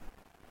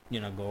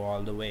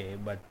all the way.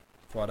 But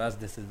for us,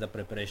 this is the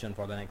preparation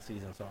for the next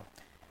season. So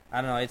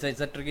I don't know.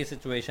 It's a tricky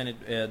situation.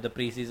 The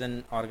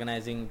preseason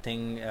organizing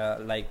thing,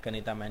 like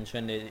Kanita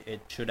mentioned,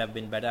 it should have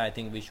been better. I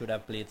think we should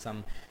have played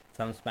some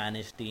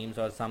Spanish teams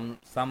or some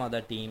other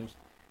teams.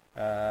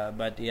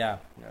 But yeah,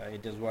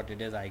 it is what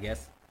it is, I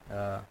guess.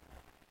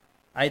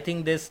 I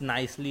think this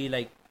nicely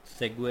like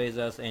segues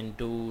us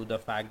into the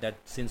fact that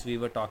since we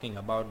were talking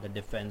about the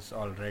defense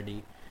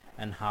already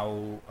and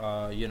how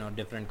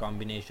different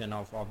combination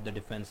of the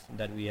defense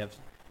that we have,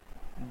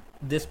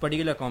 this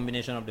particular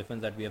combination of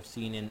defense that we have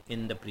seen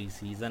in the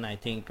preseason, I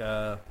think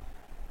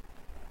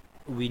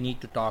we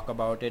need to talk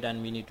about it,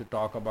 and we need to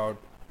talk about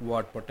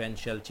what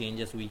potential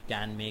changes we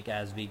can make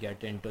as we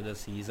get into the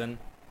season,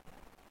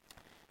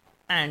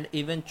 and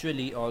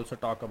eventually also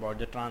talk about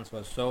the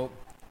transfers. So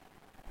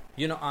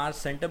our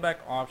center back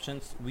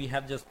options, we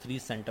have just 3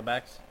 center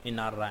backs in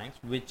our ranks,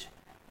 which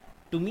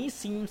to me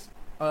seems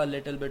a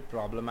little bit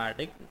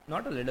problematic.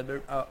 Not a little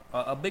bit,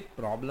 a big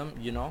problem.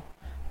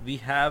 We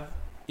have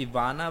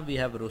Ivana, we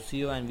have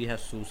Rocio, and we have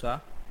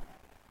Sousa.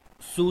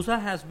 Sousa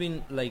has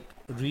been like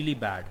really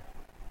bad.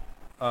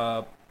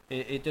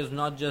 It is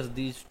not just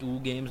these 2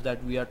 games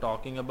that we are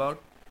talking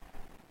about.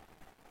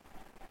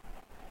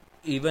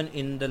 Even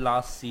in the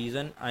last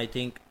season, I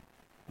think,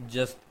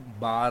 just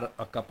bar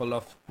a couple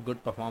of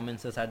good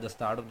performances at the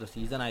start of the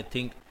season, I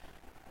think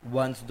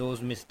once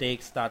those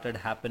mistakes started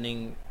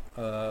happening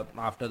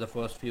after the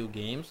first few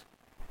games,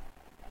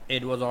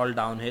 it was all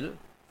downhill.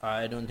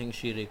 I don't think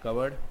she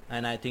recovered,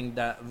 and I think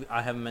that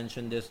I have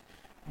mentioned this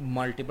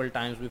multiple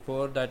times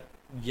before, that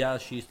yeah,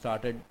 she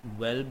started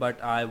well,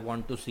 but I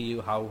want to see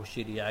how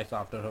she reacts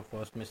after her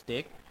first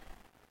mistake.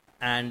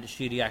 And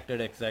she reacted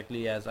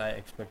exactly as I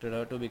expected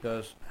her to,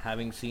 because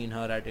having seen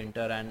her at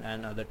Inter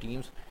and other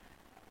teams,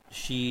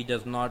 she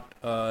does not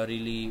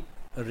really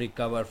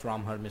recover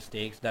from her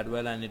mistakes that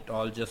well, and it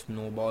all just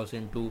snowballs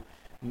into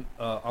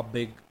a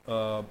big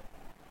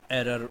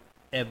error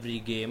every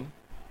game,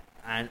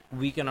 and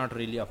we cannot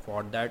really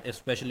afford that,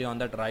 especially on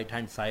that right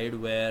hand side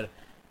where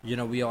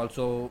we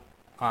also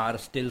are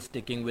still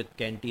sticking with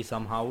Kenty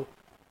somehow,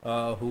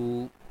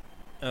 who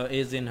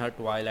is in her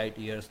twilight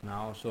years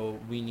now. So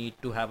we need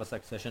to have a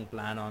succession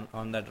plan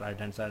on that right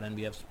hand side, and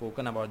we have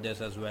spoken about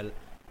this as well.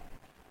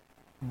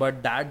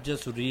 But that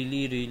just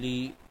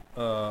really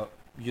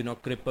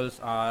cripples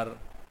our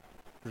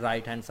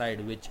right hand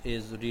side, which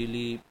is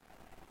really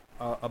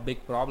a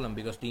big problem,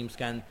 because teams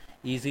can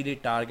easily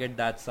target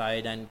that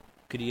side and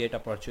create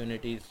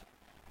opportunities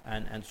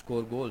and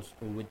score goals,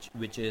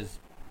 which is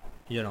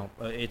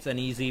it's an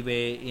easy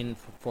way in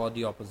for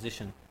the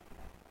opposition.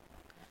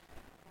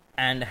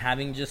 And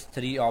having just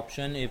 3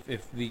 options,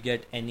 if we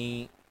get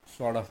any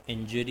sort of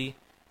injury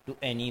to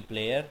any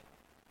player,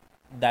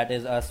 that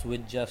is us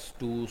with just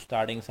two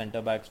starting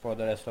centre backs for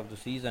the rest of the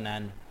season.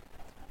 And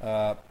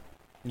uh,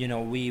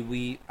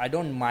 we I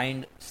don't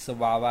mind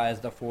Savava as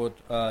the fourth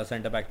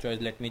centre back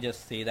choice. Let me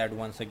just say that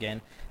once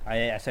again.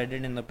 I said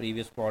it in the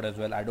previous pod as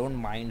well. I don't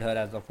mind her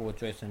as the fourth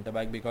choice centre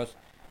back, because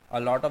a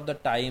lot of the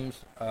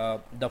times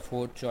the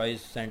fourth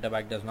choice centre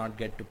back does not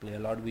get to play a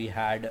lot. We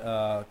had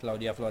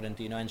Claudia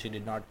Florentino, and she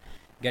did not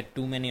get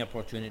too many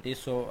opportunities.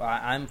 So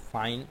I'm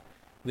fine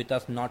with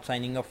us not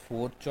signing a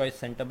fourth choice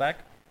centre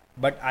back,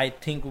 but I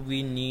think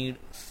we need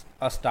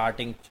a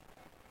starting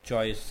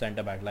choice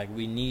centre back. Like,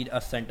 we need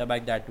a centre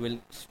back that will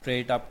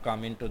straight up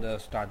come into the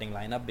starting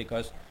lineup,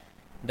 because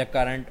the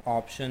current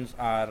options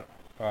are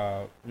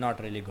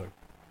not really good.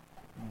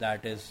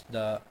 That is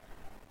the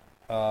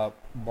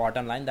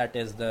bottom line. That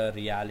is the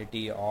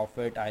reality of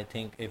it. I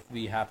think if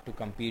we have to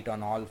compete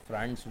on all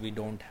fronts, we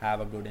don't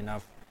have a good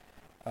enough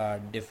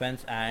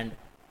defense, and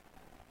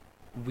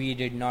we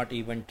did not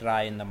even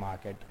try in the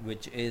market,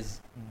 which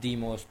is the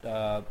most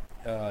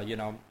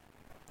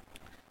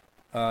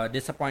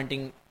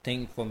disappointing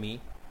thing for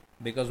me,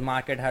 because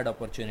market had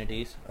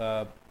opportunities.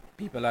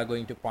 People are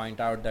going to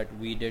point out that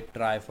we did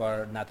try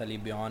for Natalie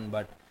Bjorn,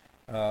 but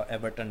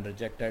Everton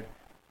rejected.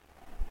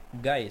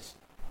 Guys,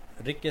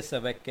 Rikke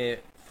Saveke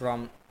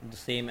from the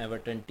same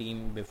Everton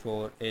team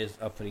before is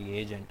a free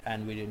agent,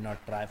 and we did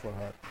not try for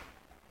her,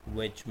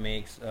 which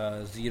makes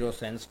zero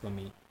sense for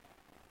me.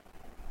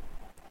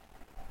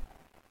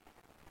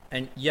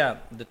 And yeah,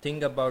 the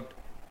thing about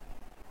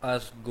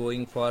us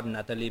going for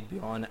Natalie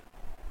Bjorn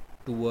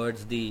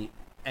towards the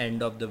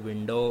end of the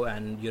window,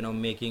 and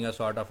making a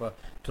sort of a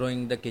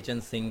throwing the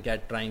kitchen sink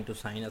at trying to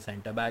sign a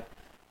centre back,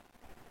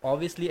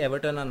 obviously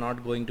Everton are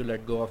not going to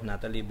let go of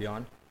Natalie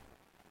Bjorn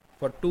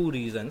for two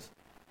reasons.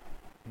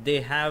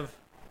 They have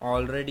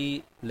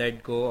already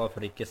let go of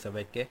Rikke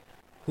Saveke,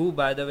 who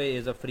by the way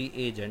is a free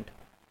agent.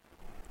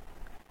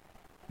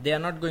 They are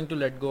not going to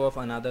let go of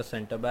another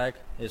centre back,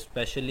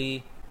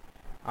 especially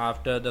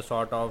after the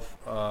sort of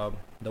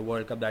the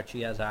World Cup that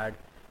she has had.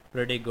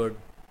 Pretty good,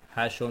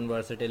 has shown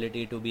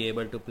versatility to be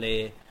able to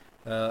play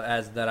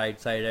as the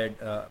right-sided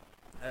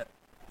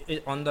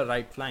on the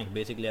right flank,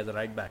 basically as a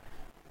right back.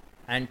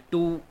 And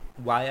two,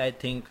 why I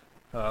think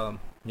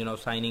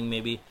signing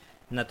maybe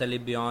Natalie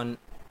Bjorn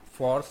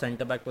for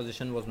centre back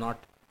position was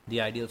not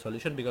the ideal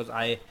solution, because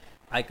I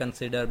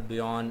consider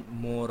Bjorn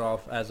more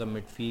of as a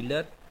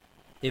midfielder.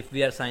 If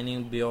we are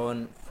signing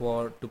Bjorn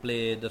to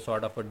play the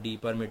sort of a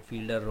deeper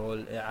midfielder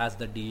role as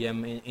the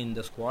DM in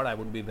the squad, I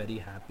would be very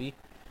happy.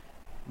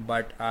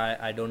 But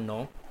I don't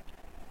know.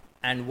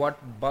 And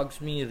what bugs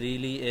me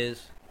really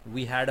is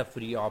we had a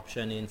free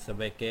option in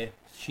Saveke.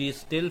 She is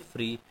still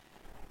free,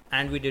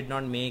 and we did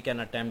not make an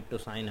attempt to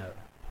sign her.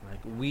 Like,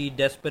 we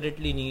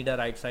desperately need a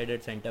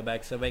right-sided centre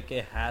back.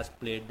 Saveke has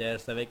played there.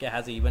 Saveke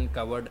has even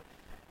covered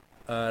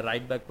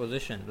right back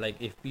position.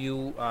 Like, if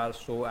you are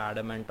so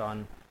adamant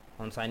on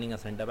signing a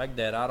centre back,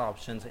 there are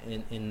options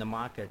in the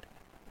market.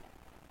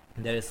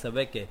 There is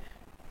Saveke,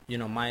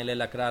 Maile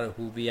Lakrar,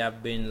 who we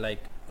have been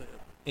like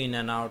in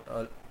and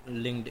out,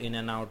 linked in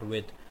and out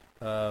with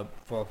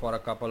for a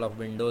couple of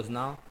windows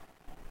now.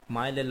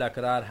 Maile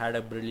Lakrar had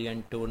a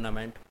brilliant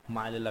tournament.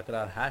 Maile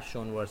Lakrar has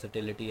shown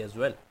versatility as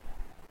well.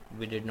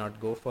 We did not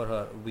go for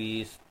her.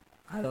 We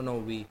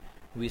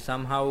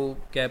somehow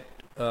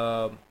kept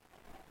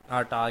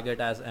our target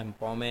as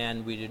Empome,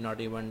 and we did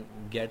not even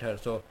get her.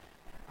 So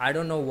I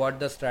don't know what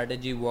the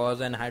strategy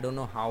was, and I don't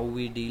know how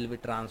we deal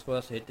with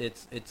transfers.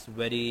 It's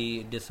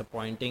very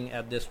disappointing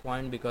at this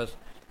point, because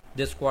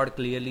this squad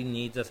clearly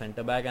needs a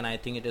centre back, and I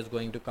think it is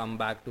going to come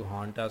back to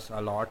haunt us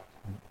a lot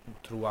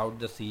throughout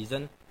the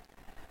season.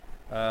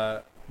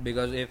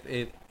 Because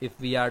if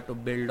we are to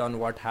build on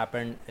what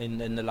happened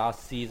in the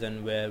last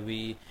season, where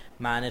we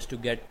managed to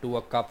get to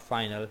a cup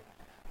final,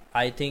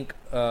 I think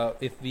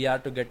if we are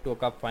to get to a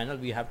cup final,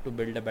 we have to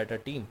build a better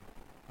team.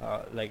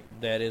 Like,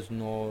 there is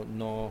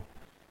no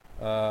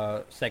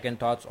second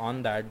thoughts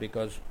on that,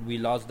 because we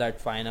lost that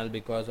final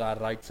because our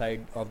right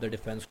side of the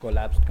defense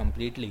collapsed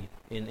completely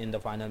in the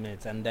final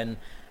minutes, and then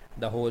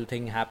the whole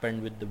thing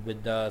happened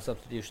with the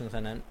substitutions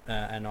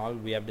and all.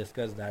 We have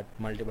discussed that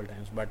multiple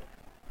times, but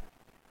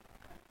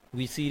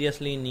we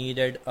seriously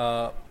needed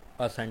a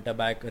centre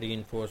back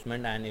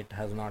reinforcement, and it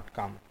has not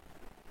come.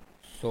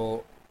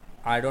 So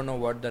I don't know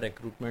what the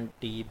recruitment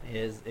team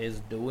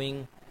is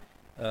doing,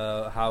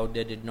 how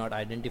they did not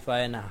identify,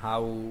 and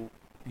how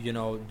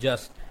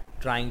just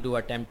trying to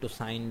attempt to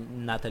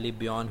sign Natalie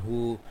Bjorn,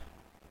 who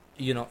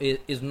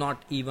is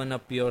not even a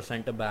pure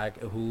centre back,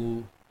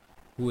 who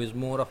is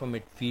more of a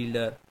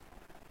midfielder.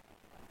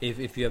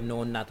 If you have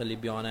known Natalie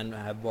Bjorn and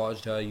have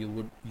watched her,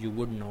 you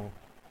would know.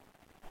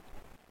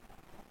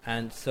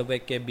 And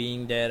Saveke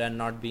being there and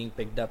not being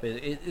picked up,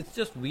 it's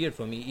just weird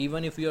for me.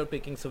 Even if you are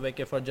picking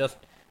Saveke for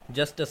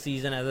just a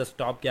season as a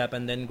stopgap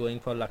and then going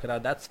for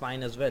Lakra, that's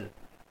fine as well.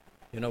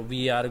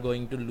 We are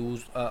going to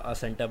lose a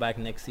centre back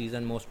next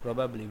season, most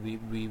probably.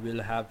 We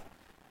will have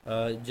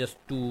just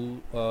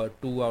two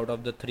out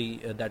of the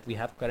three that we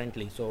have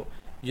currently. So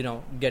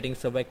getting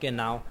Saveke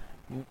now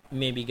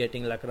maybe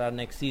getting Lakrar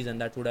next season.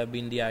 That would have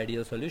been the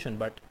ideal solution,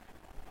 but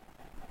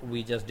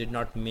we just did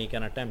not make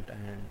an attempt.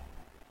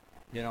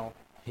 And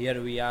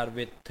here we are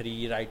with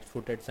three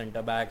right-footed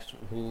centre backs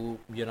who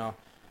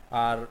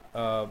are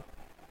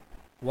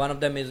one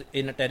of them is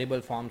in a terrible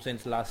form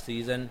since last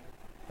season.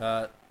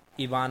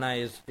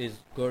 Ivana is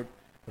good.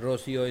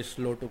 Rocio is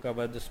slow to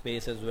cover the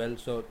space as well.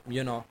 So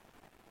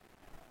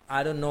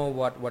I don't know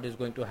what is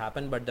going to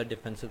happen, but the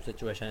defensive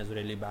situation is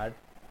really bad.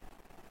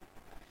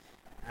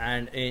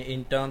 And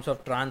in terms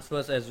of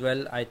transfers as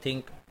well, I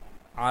think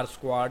our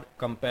squad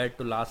compared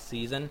to last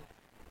season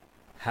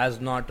has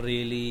not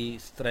really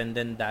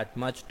strengthened that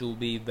much, to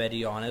be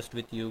very honest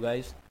with you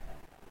guys.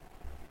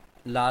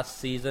 Last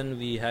season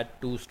we had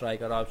two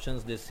striker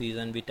options. This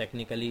season we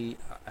technically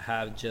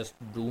have just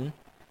Brune,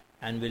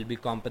 and will be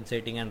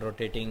compensating and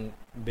rotating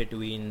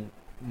between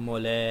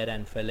Moller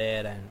and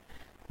Feller and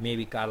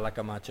maybe Carla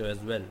Camacho as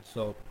well.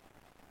 So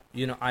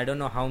I don't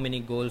know how many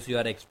goals you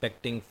are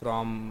expecting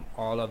from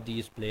all of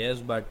these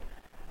players, but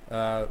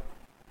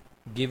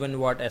given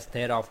what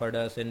Esther offered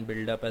us in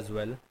build-up as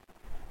well,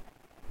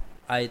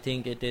 I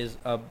think it is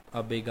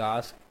a big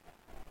ask.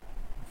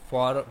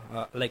 For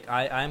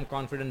I am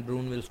confident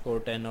Brune will score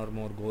 10 or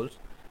more goals,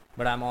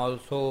 but I'm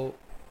also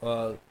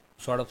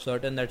sort of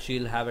certain that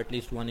she'll have at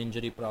least one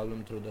injury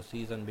problem through the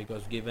season,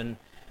 because given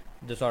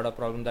the sort of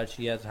problem that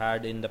she has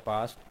had in the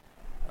past,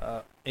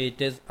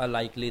 it is a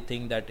likely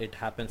thing that it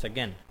happens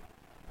again.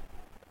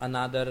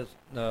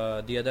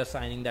 The other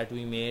signing that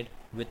we made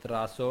with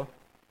Raso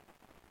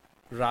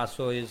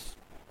is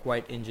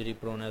quite injury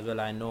prone as well.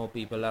 I know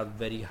people are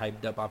very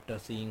hyped up after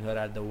seeing her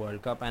at the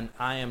World Cup, and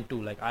I am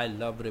too. I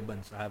love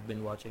Ribbons. I have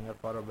been watching her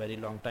for a very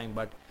long time,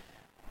 but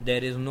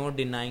there is no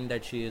denying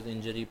that she is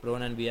injury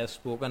prone, and we have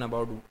spoken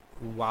about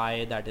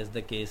why that is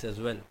the case as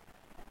well.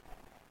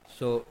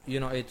 So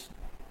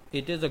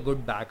it is a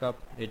good backup.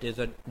 It is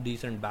a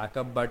decent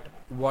backup, but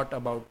what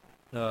about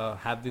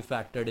have we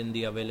factored in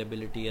the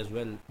availability as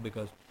well?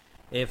 Because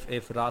if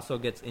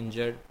Raso gets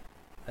injured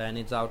and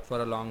it's out for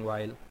a long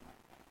while,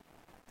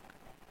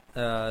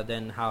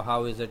 then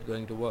how is it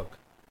going to work?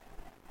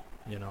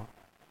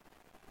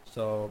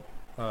 So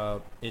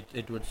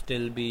it would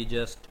still be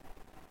just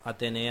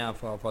Atenea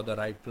for the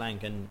right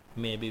flank, and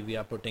maybe we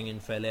are putting in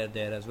Feller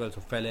there as well. So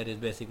Feller is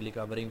basically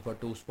covering for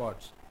two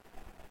spots.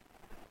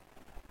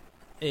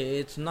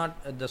 It's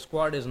not the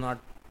squad has not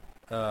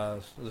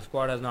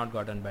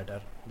gotten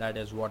better. That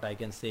is what I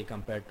can say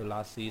compared to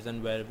last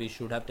season, where we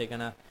should have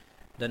taken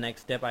the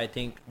next step. I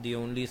think the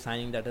only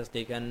signing that has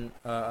taken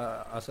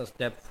us a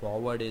step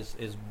forward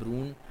is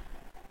Brune,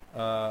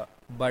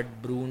 but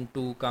Brune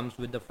too comes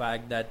with the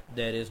fact that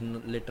there is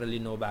literally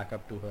no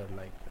backup to her.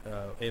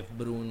 If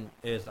Brune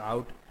is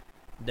out,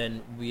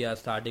 then we are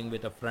starting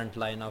with a front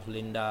line of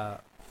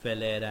Linda,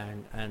 Feller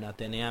and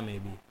Atenea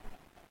maybe.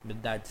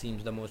 But that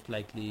seems the most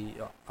likely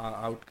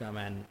outcome,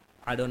 and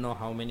I don't know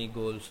how many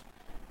goals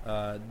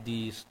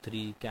these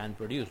three can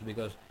produce,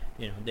 because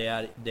they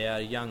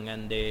are young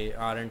and they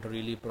aren't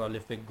really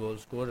prolific goal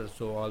scorers.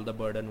 So all the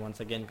burden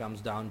once again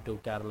comes down to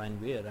Caroline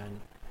Weir,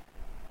 and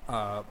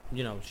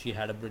she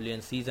had a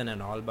brilliant season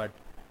and all, but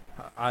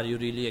are you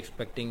really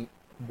expecting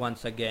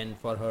once again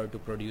for her to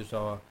produce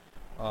a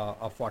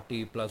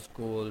 40 plus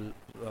goal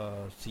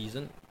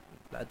season?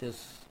 That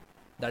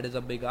is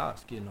a big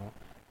ask.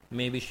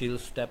 Maybe she'll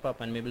step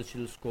up and maybe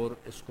she'll score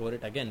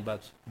it again,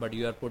 but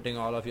you are putting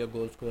all of your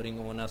goal scoring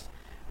onus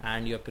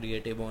and your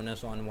creative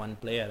onus on one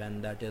player,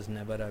 and that is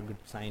never a good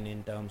sign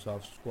in terms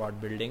of squad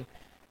building.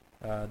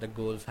 The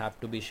goals have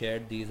to be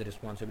shared.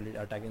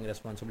 Attacking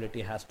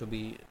responsibility has to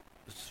be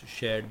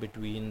shared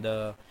between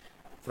the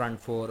front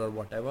four or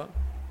whatever.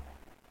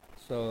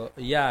 So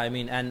yeah, I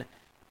mean,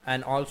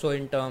 and also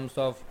in terms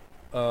of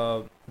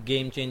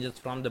game changes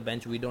from the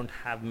bench, we don't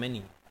have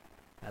many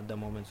at the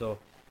moment. So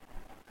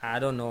I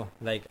don't know,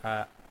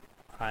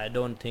 I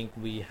don't think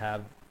we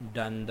have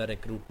done the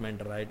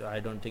recruitment right. I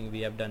don't think we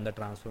have done the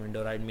transfer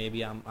window right.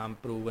 Maybe I'm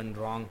proven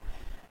wrong,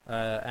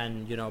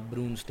 and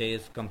Brune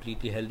stays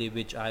completely healthy,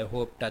 which I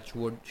hope, touch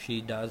wood,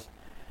 she does,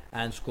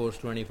 and scores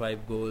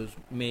 25 goals.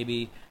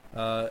 Maybe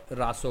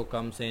Raso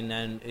comes in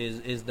and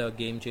is the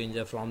game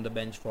changer from the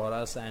bench for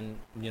us, and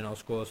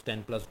scores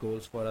 10 plus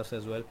goals for us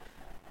as well.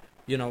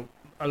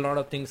 A lot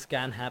of things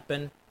can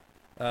happen,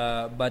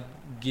 but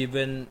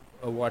given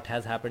what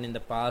has happened in the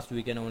past,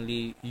 we can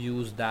only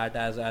use that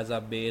as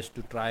a base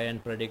to try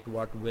and predict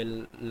what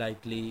will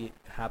likely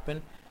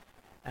happen.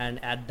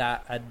 And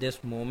at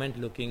this moment,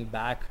 looking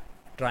back,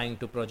 trying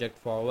to project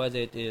forwards,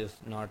 it is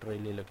not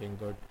really looking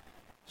good.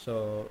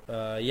 So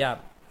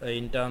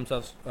in terms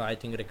of I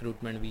think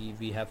recruitment,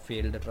 we have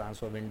failed the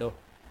transfer window.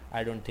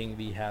 I don't think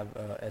we have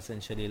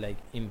essentially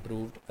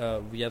improved.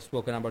 We have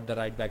spoken about the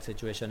right back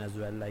situation as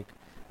well.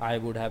 I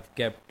would have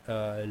kept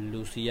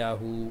Lucia,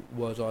 who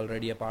was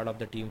already a part of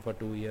the team for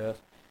 2 years,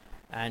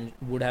 and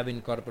would have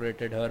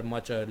incorporated her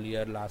much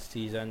earlier last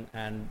season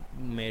and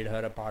made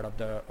her a part of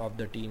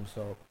the team.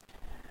 So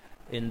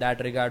in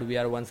that regard, we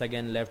are once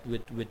again left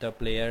with a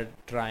player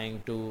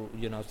trying to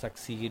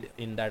succeed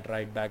in that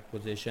right back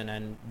position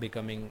and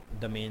becoming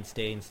the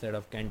mainstay instead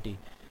of Kenty.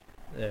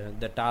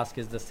 The task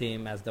is the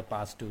same as the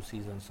past 2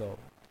 seasons, so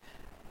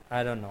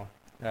I don't know.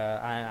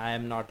 I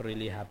am not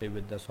really happy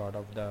with the sort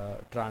of the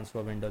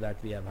transfer window that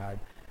we have had.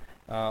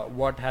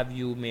 What have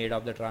you made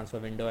of the transfer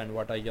window, and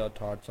what are your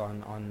thoughts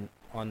on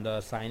the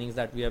signings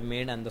that we have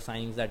made and the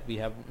signings that we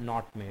have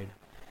not made?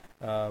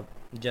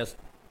 Just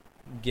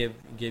give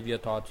your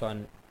thoughts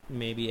on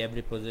maybe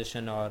every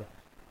position, or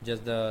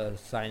just the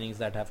signings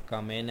that have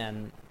come in,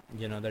 and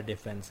the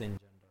defense in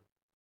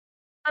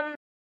general.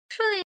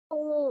 Actually,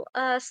 we'll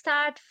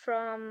start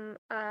from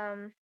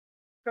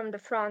the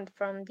front,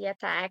 from the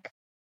attack.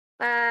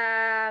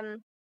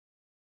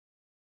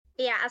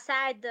 Yeah,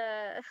 aside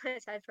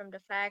from the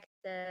fact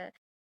the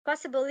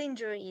possible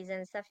injuries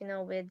and stuff,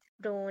 with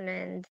Brun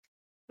and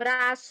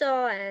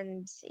Brasso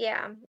and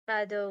yeah,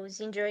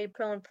 those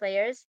injury-prone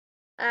players.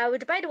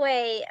 Which, by the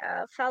way,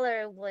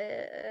 Feller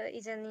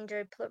is an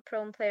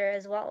injury-prone player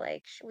as well.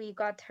 Like we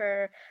got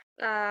her,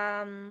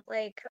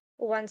 like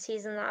one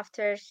season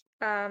after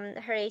her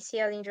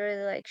ACL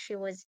injury, like she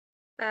was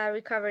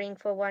recovering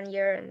for 1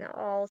 year and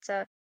all.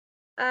 So,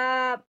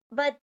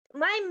 but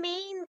my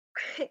main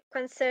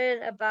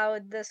concern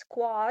about the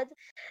squad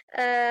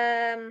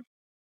um,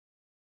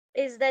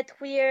 is that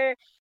we're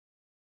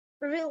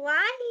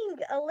relying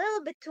a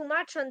little bit too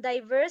much on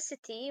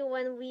diversity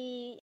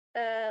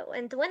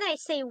and when I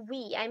say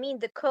we, I mean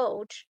the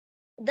coach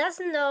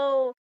doesn't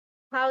know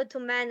how to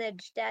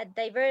manage that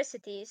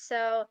diversity.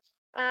 So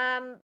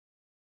um,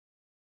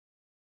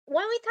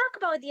 when we talk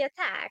about the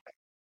attack,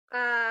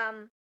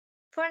 um,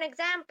 for an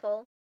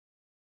example,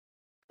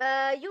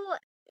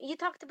 you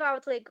talked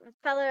about like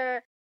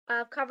Feller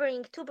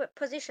covering two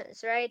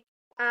positions, right?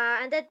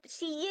 And that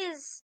she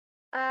is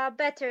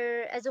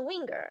better as a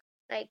winger.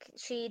 Like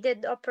she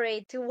did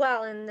operate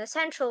well in the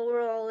central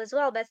role as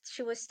well, but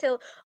she was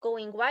still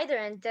going wider,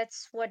 and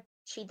that's what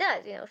she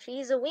does.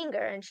 She's a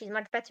winger, and she's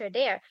much better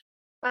there.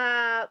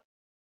 Uh,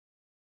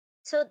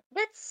 so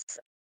that's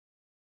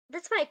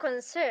my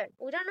concern.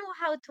 We don't know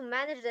how to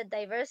manage the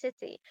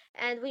diversity,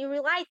 and we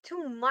rely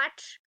too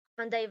much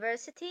on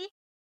diversity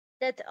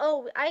that,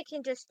 oh, I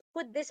can just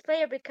put this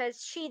player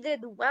because she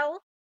did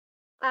well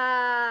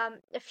a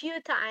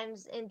few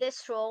times in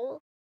this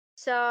role.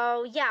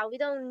 So yeah, we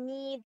don't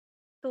need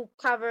to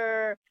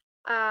cover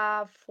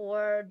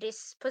for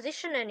this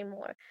position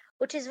anymore,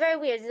 which is very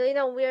weird.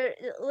 We're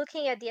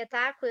looking at the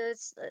attack with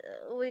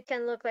we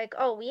can look like,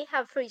 oh, we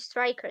have three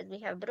strikers. We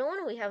have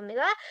Bruno, we have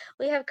Mila,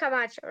 we have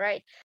Camacho,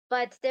 right?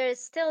 But there's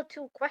still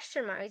two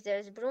question marks.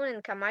 There's Bruno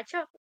and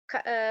Camacho.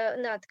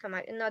 Not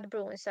Camacho, not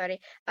Bruno,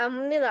 sorry.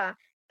 Mila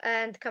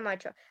and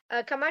Camacho.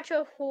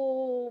 Camacho,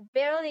 who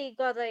barely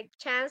got like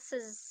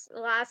chances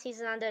last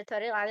season under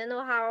Toril. I don't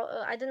know how.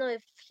 I don't know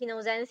if he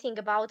knows anything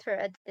about her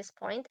at this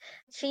point.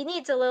 She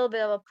needs a little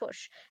bit of a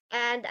push,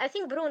 and I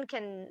think Brun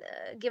can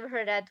give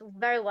her that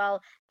very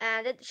well.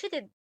 And she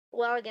did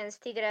well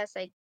against Tigres,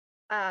 like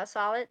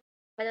solid.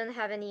 I don't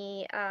have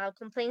any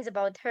complaints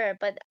about her,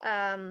 but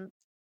I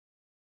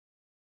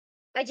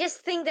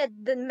just think that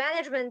the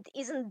management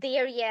isn't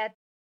there yet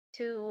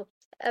to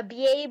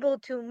be able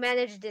to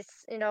manage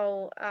this,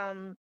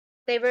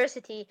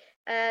 diversity.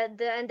 And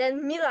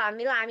then Mila.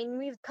 I mean,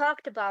 we've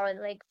talked about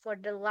it like for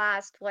the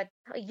last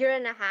a year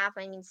and a half.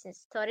 I mean,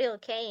 since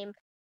Toril came,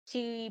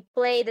 she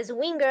played as a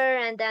winger,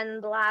 and then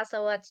the last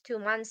 2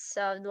 months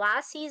of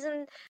last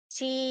season,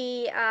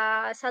 she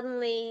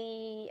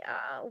suddenly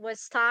was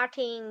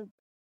starting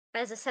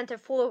as a center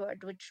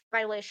forward, which,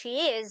 by the way, she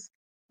is,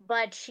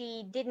 but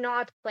she did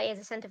not play as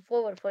a center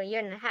forward for a year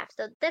and a half.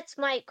 So that's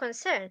my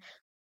concern.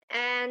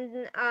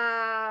 And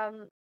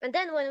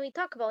then when we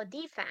talk about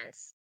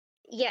defense,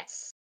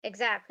 yes,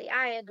 exactly,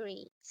 I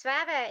agree.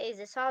 Svava is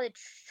a solid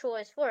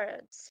choice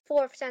for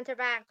fourth center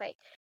back. Like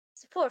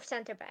fourth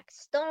center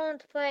backs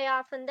don't play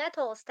often. That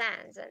all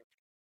stands, and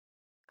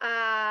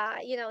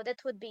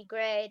that would be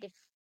great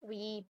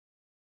we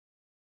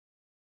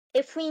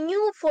if we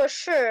knew for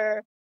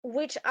sure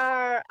which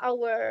are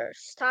our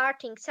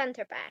starting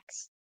center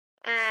backs,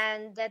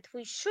 and that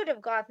we should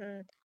have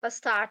gotten a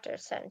starter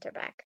center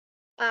back,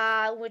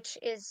 which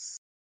is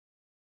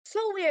so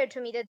weird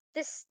to me that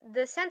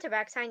the center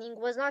back signing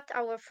was not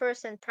our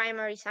first and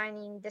primary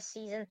signing this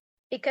season,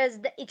 because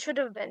it should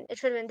have been. It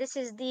should have been. This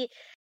is the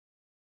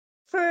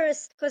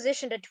first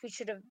position that we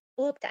should have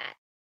looked at,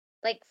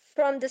 like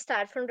from the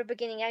start, from the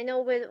beginning. I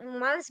know with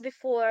months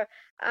before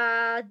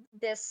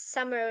this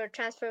summer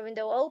transfer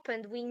window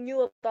opened, we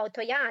knew about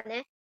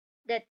Toyane,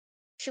 that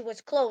she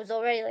was closed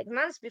already like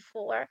months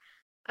before.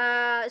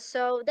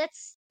 So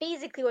that's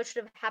basically what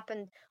should have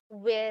happened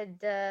with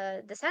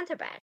the center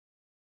back.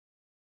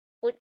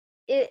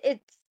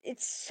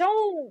 It's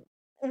so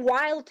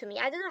wild to me.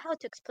 I don't know how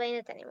to explain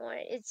it anymore.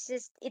 It's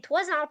just it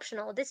wasn't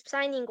optional. This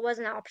signing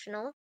wasn't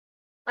optional.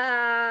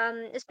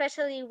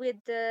 Especially with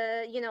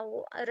the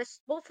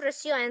both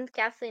Rocio and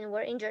Kathleen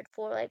were injured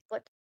for like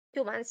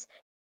 2 months,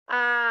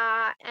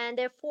 and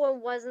therefore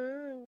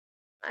wasn't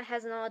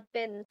has not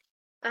been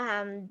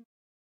um,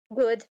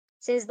 good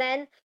since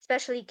then,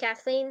 especially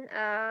Kathleen.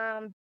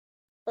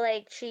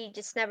 Like she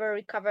just never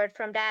recovered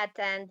from that,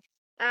 and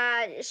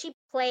she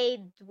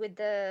played with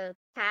the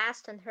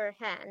cast on her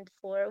hand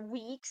for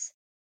weeks.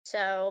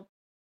 So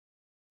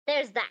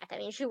there's that. I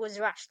mean, she was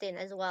rushed in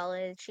as well.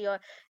 She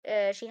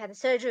had a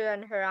surgery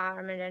on her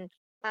arm, and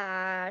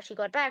then she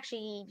got back.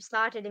 She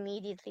started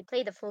immediately,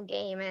 played the full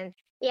game, and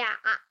yeah,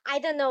 I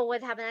don't know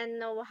what happened. I don't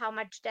know how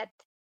much that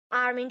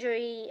arm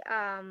injury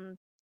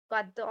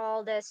got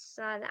all this.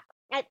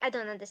 I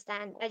don't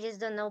understand. I just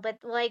don't know. But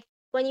like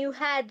when you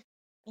had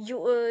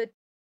you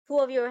two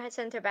of your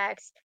center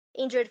backs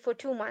injured for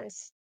 2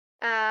 months,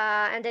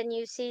 and then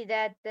you see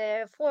that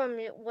the form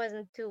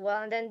wasn't too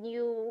well, and then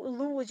you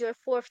lose your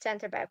fourth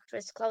center back, which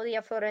was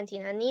Claudia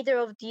Florentina. Neither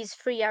of these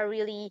three are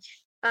really,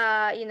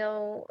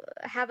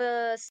 have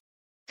a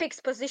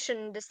fixed position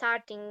in the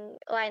starting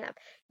lineup.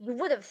 You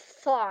would have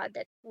thought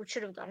that we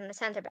should have gotten a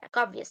center back.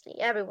 Obviously,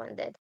 everyone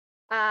did,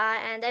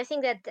 and I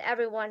think that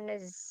everyone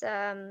is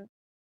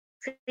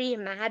pretty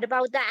mad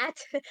about that,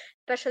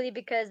 especially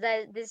because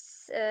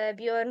this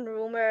Bjorn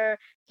rumor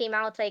came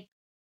out like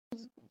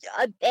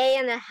a day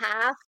and a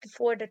half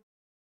before the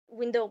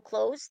window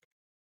closed.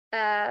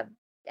 Uh,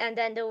 and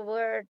then there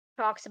were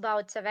talks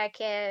about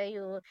Saveke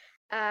you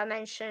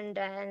mentioned,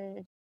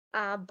 and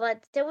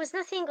but there was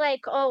nothing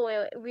like,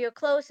 oh, we are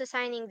close to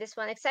signing this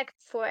one, except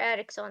for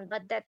Ericsson.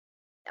 But that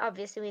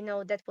obviously we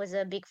know that was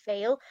a big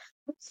fail.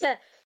 So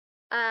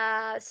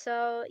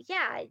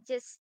yeah,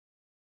 just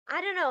I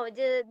don't know.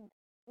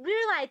 We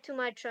relied too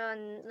much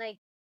on like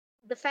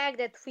the fact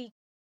that we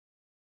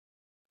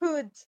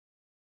could,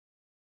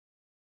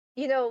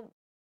 you know,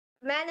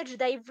 manage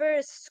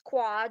diverse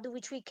squad,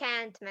 which we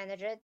can't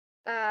manage it.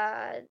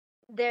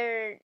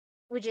 There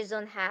we just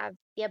don't have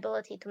the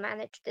ability to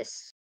manage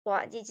this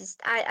squad. It just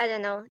I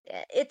don't know.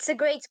 It's a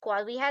great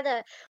squad. We had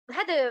a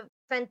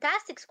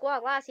fantastic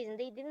squad last season.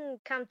 They didn't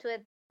come to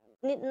it.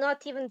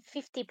 Not even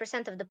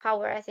 50% of the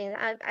power. I think,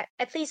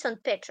 at least on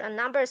pitch, on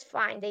numbers,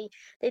 fine. They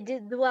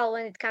did well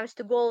when it comes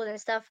to goals and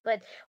stuff.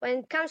 But when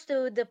it comes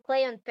to the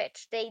play on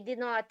pitch, they did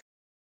not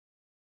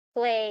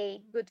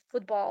play good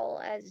football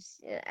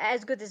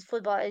as good as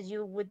football as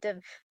you would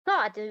have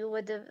thought you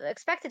would have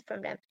expected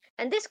from them.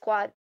 And this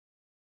squad,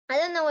 I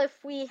don't know if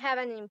we have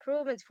any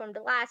improvements from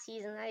the last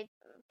season. I'm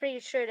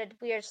pretty sure that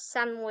we are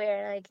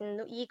somewhere like in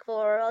equal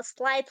or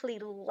slightly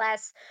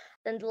less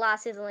than the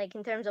last season, like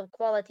in terms of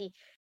quality.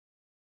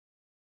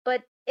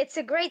 But it's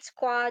a great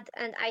squad,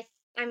 and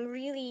I'm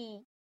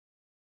really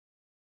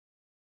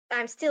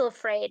I'm still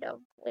afraid of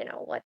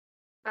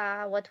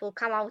what will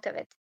come out of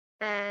it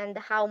and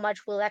how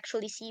much we'll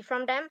actually see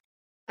from them.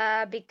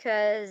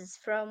 Because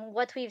from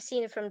what we've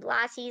seen from the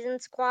last season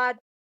squad,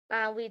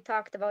 we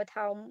talked about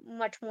how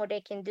much more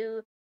they can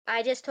do.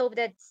 I just hope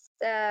that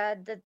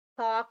the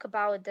talk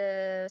about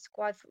the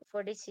squad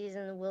for this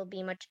season will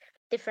be much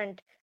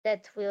different.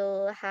 That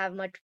we'll have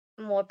much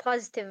more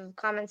positive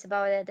comments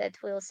about it. That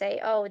will say,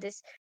 "Oh,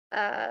 this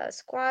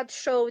squad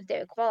showed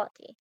their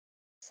quality."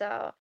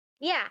 So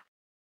yeah,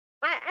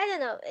 I don't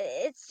know.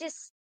 It's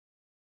just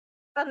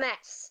a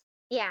mess.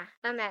 Yeah,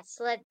 a mess.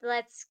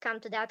 Let's come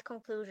to that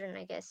conclusion,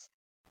 I guess.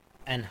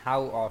 And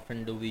how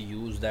often do we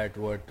use that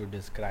word to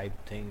describe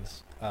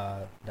things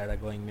that are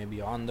going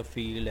maybe on the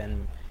field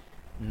and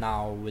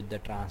now with the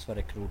transfer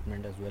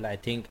recruitment as well? I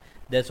think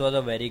this was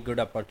a very good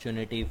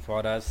opportunity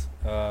for us,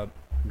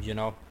 you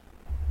know,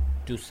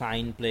 to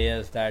sign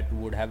players that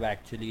would have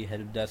actually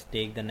helped us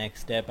take the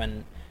next step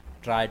and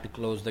try to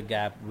close the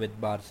gap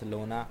with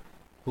Barcelona,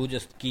 who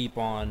just keep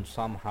on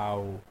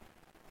somehow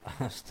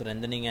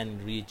strengthening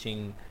and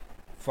reaching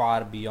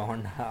far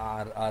beyond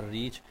our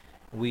reach.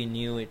 We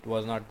knew it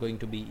was not going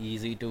to be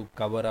easy to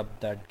cover up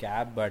that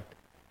gap, but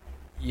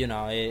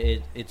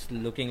it's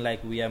looking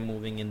like we are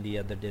moving in the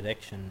other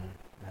direction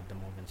at the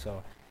moment.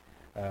 So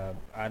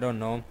I don't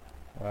know.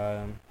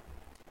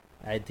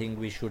 I think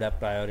we should have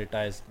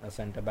prioritized a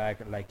centre back,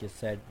 like you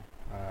said.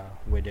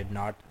 We did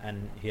not,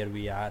 and here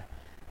we are.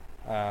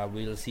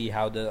 We'll see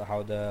how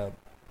the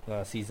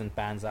season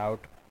pans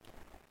out.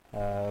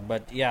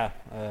 But yeah,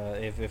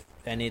 if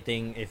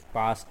anything, if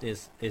past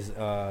is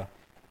a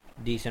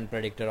decent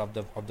predictor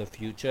of the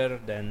future,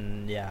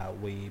 then yeah,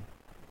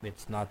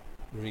 it's not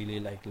really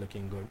like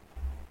looking good.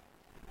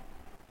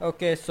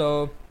 Okay,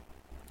 so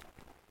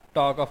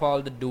talk of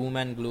all the doom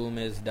and gloom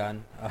is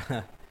done.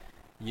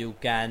 You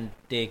can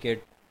take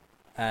it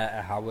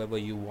however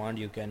you want.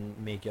 You can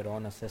make your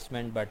own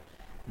assessment, but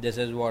this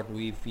is what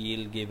we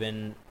feel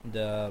given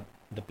the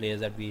players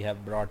that we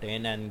have brought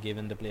in and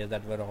given the players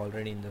that were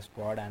already in the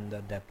squad and the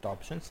depth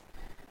options.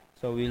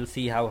 So we'll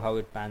see how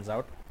it pans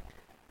out.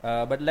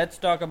 But let's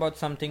talk about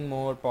something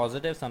more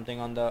positive, something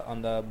on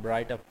the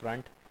brighter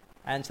front,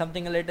 and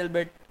something a little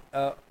bit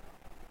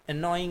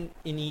annoying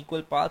in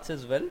equal parts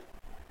as well.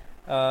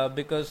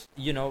 Because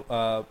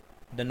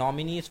the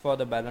nominees for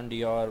the Ballon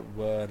d'Or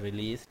were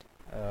released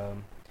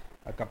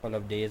a couple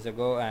of days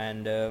ago,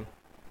 and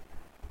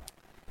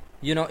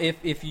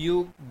if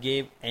you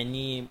gave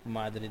any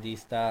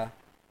Madridista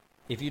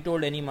if you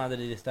told any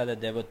Madridista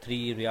that there were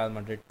 3 Real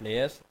Madrid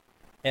players,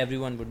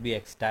 everyone would be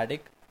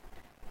ecstatic.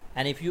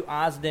 And if you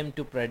ask them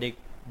to predict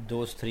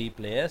those 3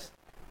 players,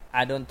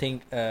 I don't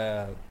think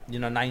 90% or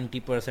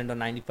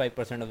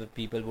 95% of the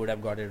people would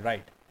have got it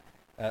right.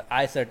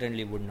 I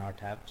certainly would not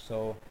have.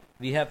 So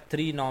we have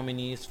 3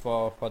 nominees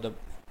for the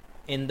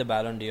in the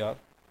Ballon d'Or.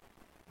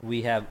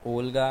 We have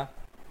Olga,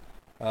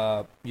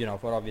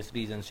 for obvious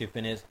reasons.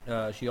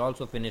 She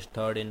also finished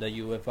third in the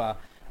UEFA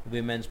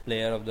Women's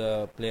Player of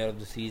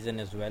the Season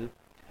as well.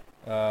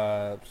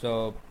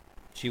 So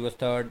she was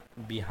third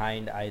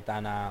behind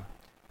Aitana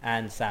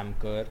and Sam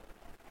Kerr.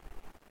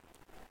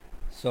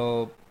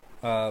 So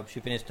she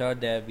finished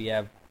third there. We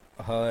have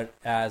her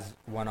as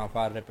one of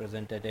our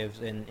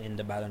representatives in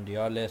the Ballon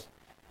d'Or list.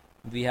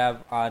 We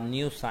have our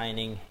new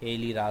signing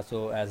Hailey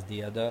Raso as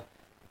the other,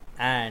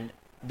 and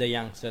the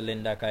youngster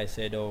Linda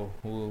Caicedo,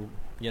 who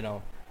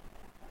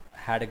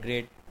had a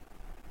great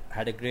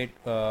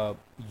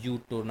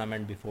youth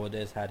tournament before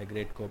this, had a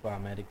great Copa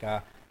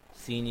America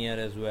senior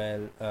as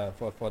well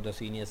for the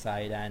senior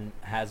side, and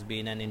has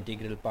been an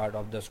integral part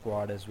of the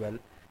squad as well.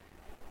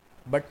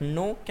 But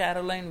no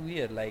Caroline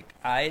Weir. Like,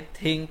 I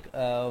think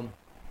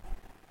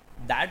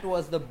that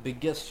was the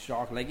biggest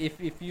shock. Like,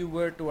 if you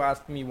were to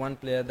ask me one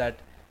player that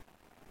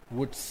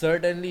would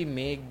certainly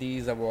make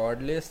these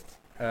award lists,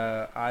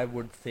 I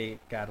would say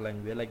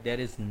Caroline Weir. Like, there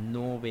is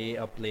no way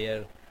a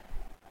player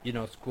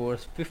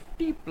scores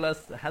 50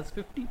 plus, has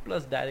 50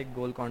 plus direct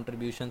goal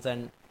contributions,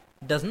 and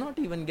does not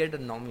even get a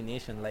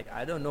nomination. Like,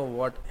 I don't know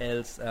what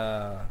else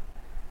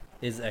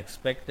is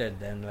expected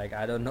then. Like,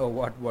 I don't know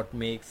what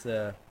makes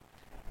for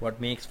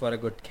a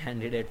good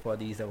candidate for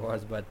these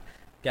awards, but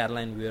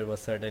Caroline Weir was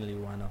certainly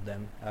one of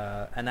them.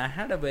 And I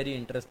had a very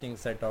interesting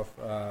set of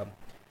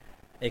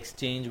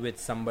exchange with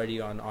somebody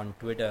on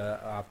Twitter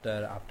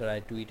after I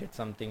tweeted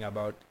something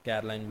about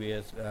Caroline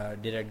Weir's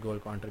direct goal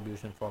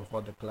contribution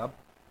for the club.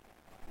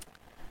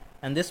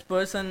 And this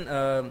person,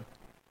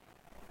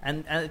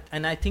 and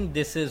I think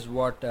this is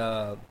what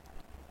goes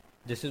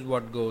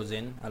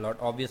in a lot.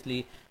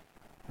 Obviously,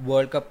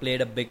 World Cup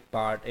played a big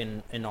part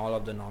in all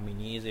of the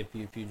nominees. If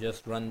you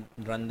just run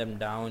them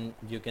down,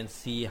 you can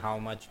see how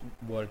much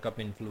World Cup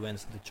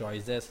influenced the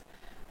choices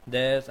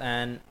there,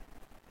 and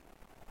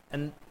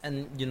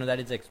that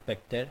is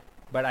expected.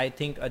 But I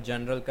think a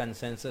general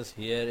consensus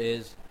here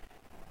is,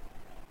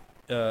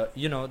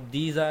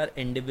 these are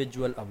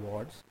individual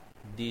awards.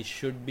 These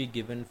should be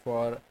given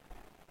for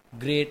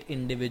great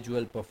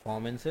individual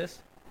performances,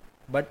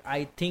 but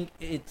I think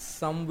it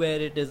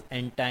is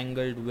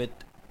entangled with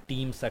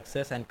team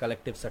success and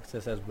collective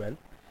success as well.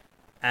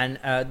 And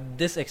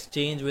this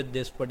exchange with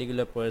this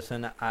particular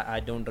person,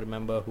 I don't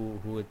remember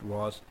who it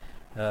was,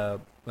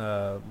 but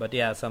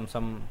yeah,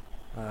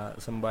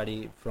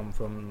 somebody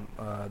from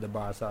the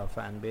Barca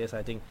fan base.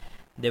 I think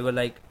they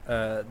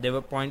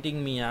were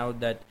pointing me out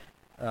that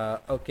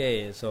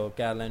okay, so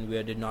Caroline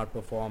Weir did not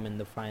perform in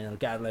the final.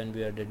 Caroline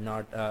Weir did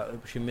not.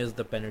 She missed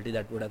the penalty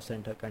that would have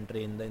sent her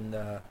country in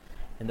the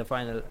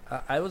final.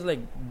 I was like,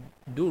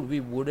 dude,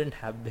 we wouldn't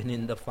have been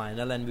in the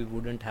final, and we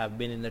wouldn't have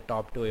been in the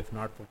top 2 if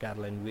not for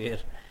Caroline Weir.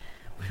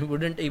 We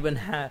wouldn't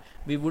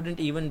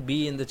even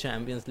be in the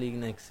Champions League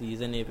next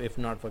season if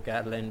not for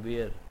Caroline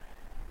Weir.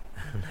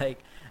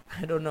 Like,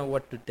 I don't know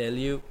what to tell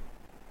you.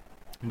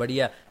 But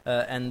yeah,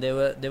 and they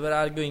were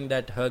arguing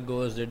that her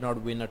goals did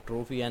not win a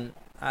trophy, and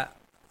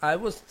I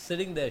was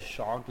sitting there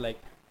shocked, like,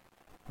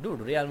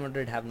 dude, Real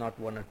Madrid have not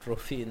won a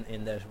trophy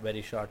in their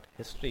very short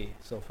history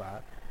so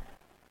far.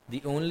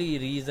 The only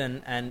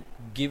reason, and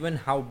given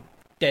how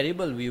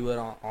terrible we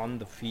were on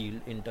the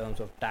field in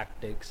terms of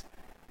tactics,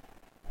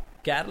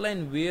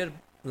 Caroline Weir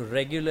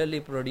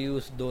regularly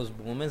produced those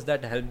moments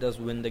that helped us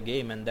win the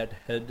game, and that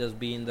helped us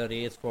be in the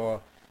race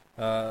for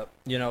the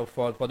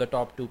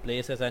top 2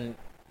 places, and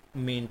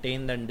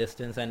maintain that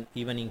distance, and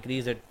even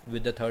increase it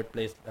with the third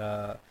place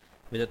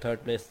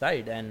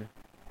side. And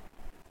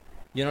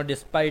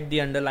despite the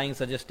underlying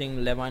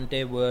suggesting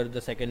Levante were the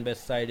second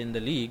best side in the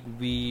league,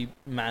 we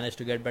managed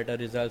to get better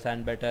results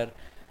and better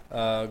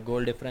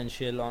goal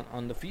differential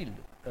on the field,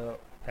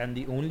 and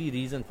the only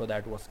reason for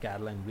that was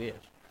Caroline Weir.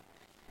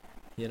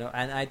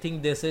 And I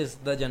think this is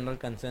the general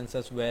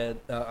consensus where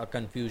a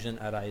confusion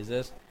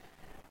arises,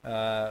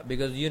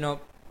 because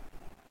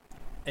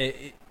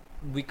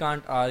we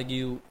can't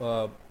argue.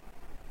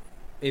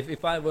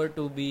 If I were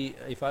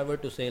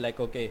to say, like,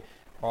 okay,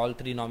 all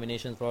 3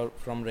 nominations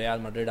from Real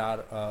Madrid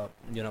are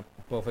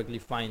perfectly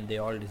fine, they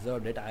all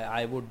deserved it,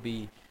 I would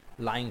be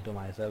lying to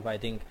myself. I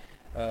think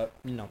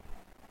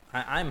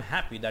I'm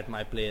happy that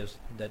players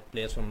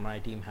from my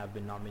team have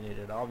been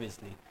nominated.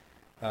 Obviously,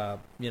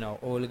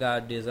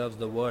 Olga deserves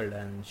the world,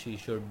 and she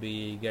should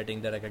be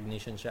getting the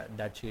recognition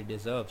that she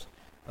deserves.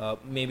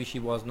 Maybe she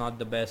was not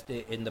the best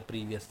in the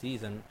previous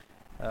season,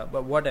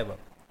 but whatever.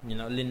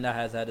 Linda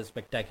has had a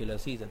spectacular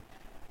season.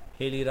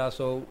 Hailey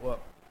Raso,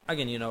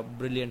 again,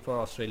 brilliant for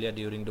Australia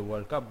during the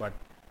World Cup, but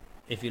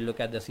if you look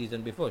at the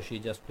season before, she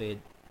just played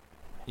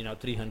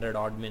 300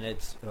 odd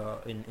minutes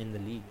in the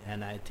league,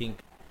 and I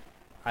think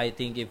I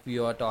think if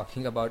you are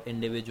talking about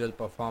individual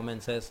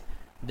performances,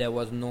 there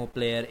was no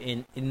player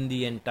in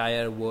the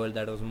entire world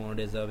that was more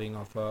deserving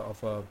of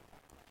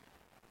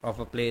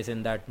a place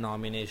in that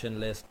nomination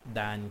list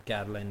than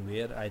Caroline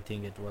Weir. I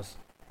think it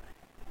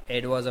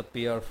was a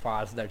pure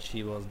farce that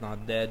she was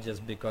not there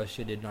just because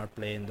she did not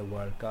play in the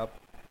World Cup.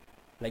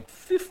 Like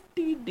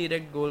 50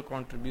 direct goal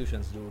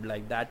contributions, dude.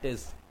 Like that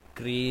is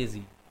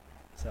crazy.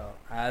 So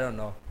I don't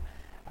know.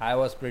 I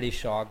was pretty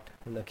shocked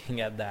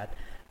looking at that.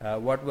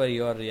 What were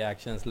your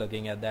reactions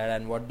looking at that,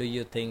 and what do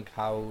you think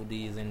how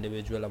these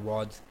individual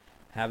awards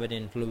have an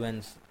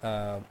influence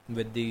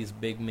with these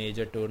big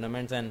major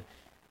tournaments? And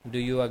do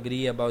you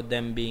agree about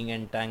them being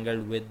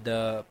entangled with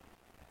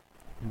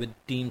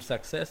team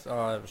success,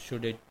 or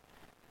should it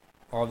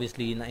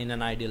obviously in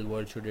an ideal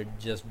world should it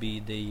just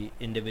be the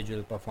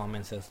individual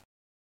performances?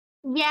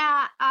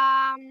 Yeah,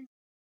 I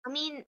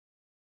mean,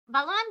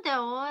 Ballon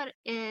d'Or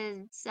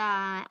is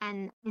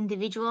an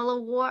individual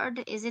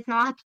award, is it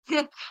not?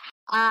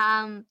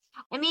 I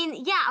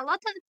mean, yeah, a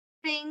lot of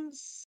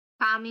things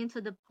come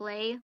into the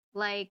play,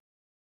 like,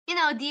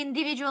 the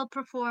individual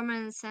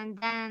performance and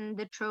then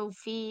the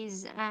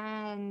trophies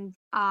and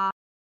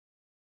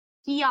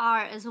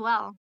PR as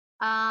well.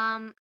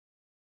 Um,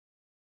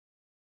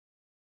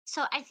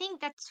 so I think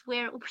that's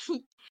where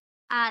we,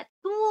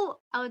 two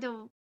out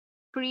of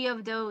three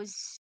of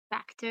those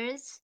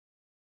factors,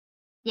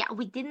 yeah,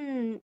 we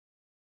didn't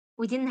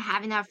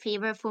have in our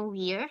favor for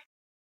Weir.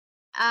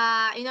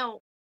 You know,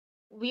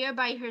 Weir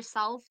by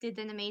herself did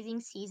an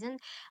amazing season.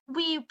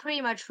 We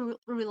pretty much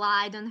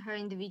relied on her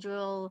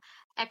individual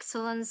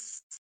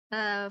excellence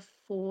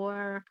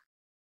for,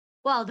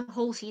 well, the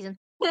whole season.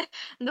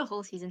 The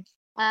whole season.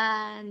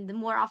 And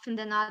more often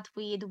than not,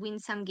 we'd win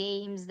some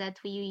games that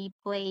we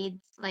played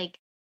like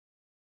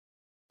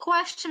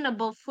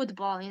questionable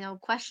football,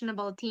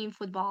 questionable team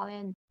football,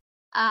 and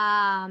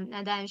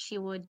then she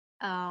would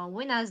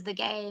win us the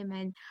game,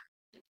 and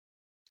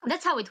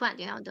that's how it went,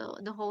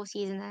 the whole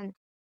season. And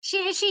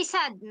she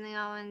said,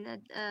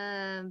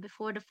 and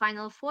before the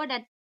final four,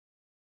 that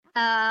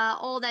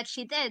all that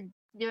she did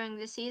during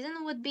the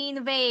season would be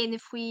in vain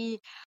if we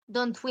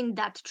don't win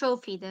that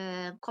trophy,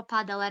 the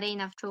Copa de la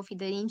Reina trophy,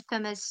 the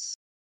infamous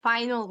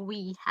final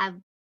we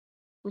had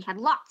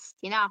lost,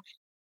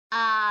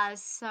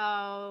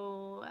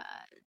 so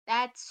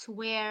that's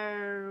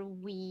where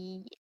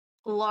we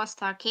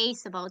lost our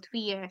case about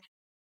Weir,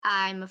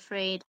 I'm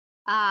afraid.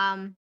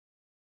 Um,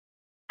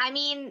 I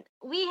mean,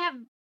 we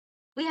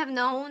have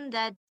known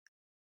that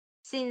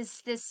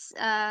since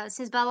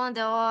Ballon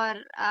d'Or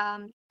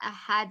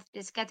had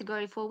this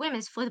category for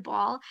women's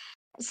football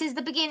since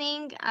the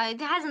beginning.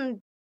 It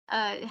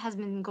has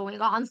been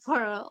going on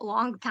for a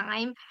long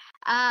time,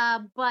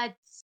 but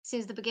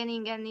since the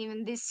beginning and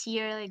even this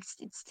year, like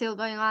it's still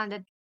going on.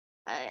 That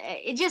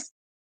it's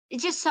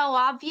just so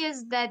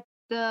obvious that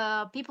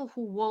the people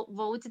who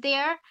vote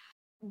there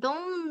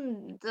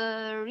don't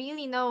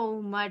really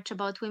know much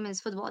about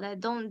women's football. That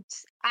don't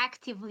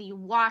actively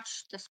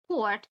watch the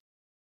sport,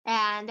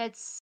 and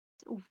that's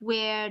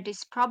where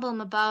this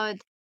problem about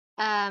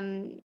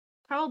um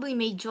probably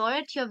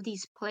majority of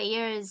these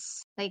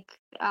players, like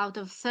out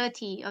of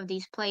 30 of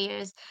these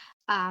players,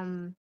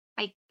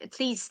 like at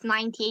least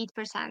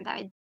 98%,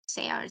 I'd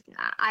say, are,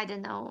 I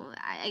don't know,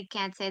 I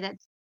can't say that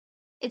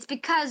it's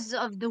because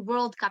of the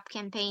World Cup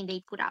campaign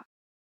they put up,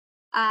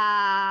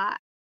 uh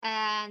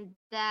and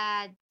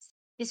that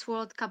this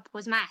World Cup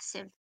was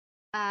massive.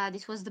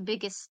 This was the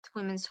biggest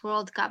women's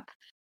World Cup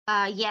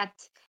yet,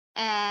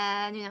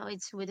 and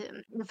it's with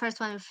the first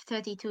one with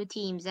 32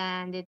 teams,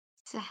 and it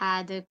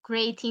had a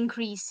great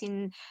increase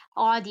in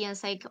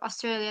audience. Like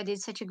Australia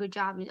did such a good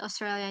job with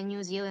Australia and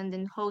New Zealand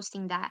in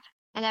hosting that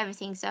and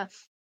everything. So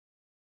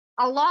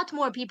a lot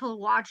more people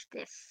watched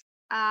this.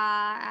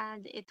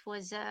 And it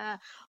was a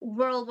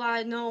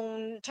worldwide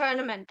known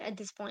tournament at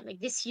this point. Like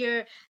this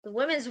year, the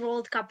Women's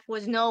World Cup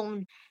was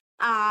known,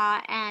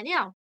 and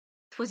it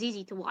was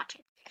easy to watch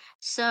it.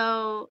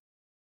 So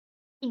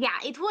yeah,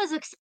 it was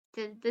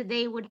expected that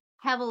they would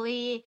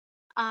heavily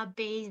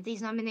base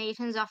these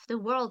nominations off the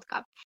World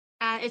Cup,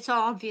 and it's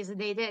obvious that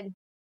they did.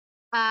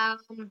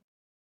 Um,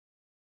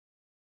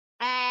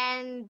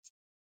 and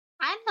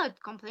I'm not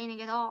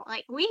complaining at all.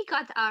 Like we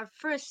got our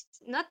first,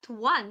 not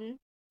one,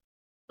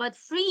 but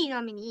three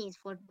nominees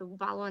for the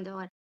Ballon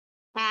d'Or,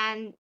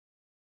 and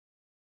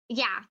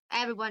yeah,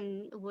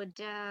 everyone would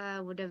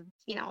have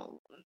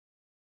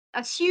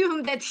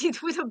assumed that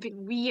it would have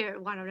been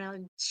weird one of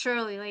them.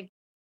 Surely, like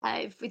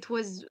if it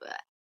was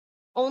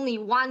only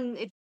one,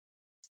 it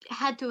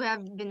had to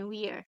have been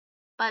weird.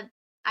 But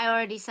I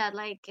already said,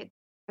 like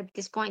at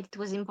this point it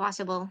was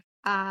impossible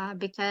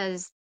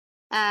because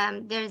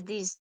there's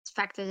these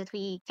factors that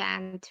we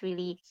can't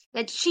really,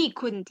 that she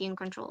couldn't even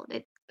control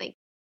it. Like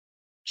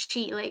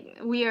she, like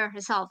Weir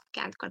herself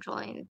can't control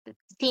it. The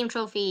team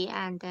trophy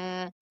and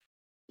the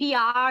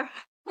PR.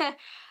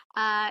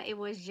 It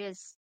was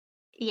just,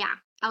 yeah,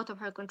 out of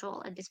her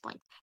control at this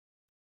point.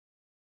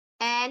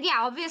 And yeah,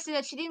 obviously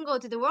that she didn't go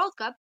to the World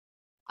Cup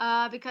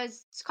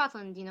because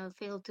Scotland,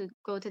 failed to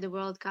go to the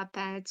World Cup,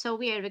 and it's so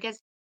weird because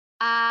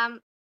Um,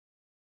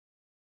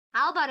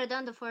 Alba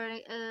Redondo,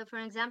 for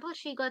example,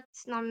 she got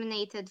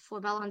nominated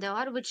for Ballon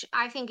d'Or, which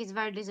I think is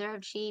very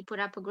deserved. She put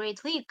up a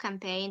great league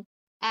campaign,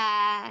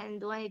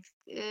 and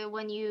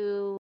when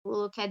you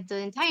look at the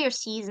entire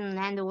season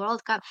and the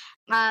World Cup,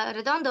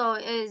 Redondo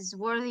is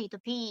worthy to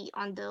be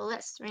on the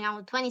list.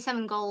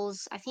 27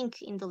 goals, I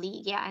think, in the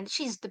league. Yeah, and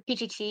she's the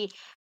Pichichi,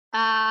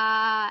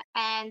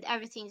 and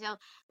everything. So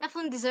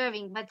definitely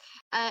deserving. But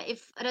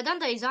if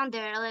Redondo is on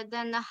there,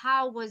 then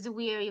how was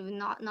Weir even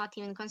not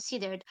even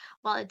considered?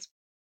 Well, it's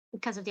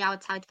because of the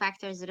outside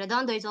factors.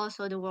 Redondo is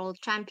also the world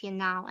champion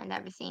now and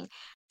everything.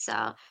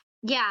 So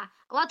yeah,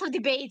 a lot of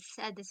debates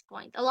at this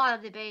point. A lot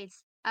of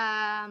debates.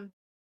 I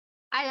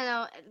don't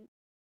know.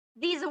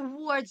 These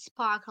awards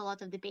spark a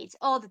lot of debates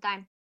all the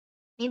time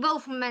in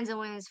both men's and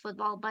women's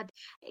football, but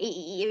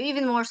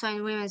even more so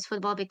in women's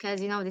football because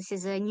this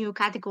is a new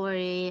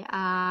category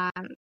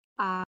in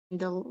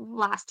the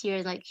last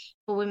year, like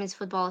for women's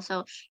football.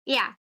 So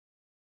yeah,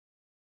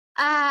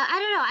 I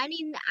don't know. I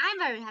mean, I'm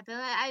very happy.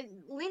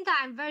 Linda,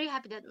 I'm very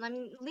happy that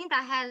Linda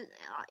has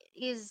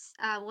is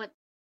what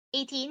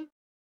 18,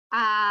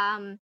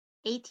 um,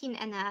 18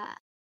 and a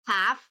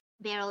half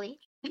barely.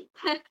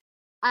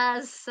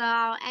 So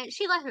and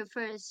she got her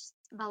first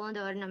Ballon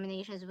d'Or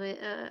nominations,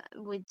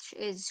 which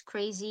is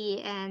crazy,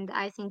 and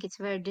I think it's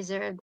very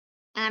deserved.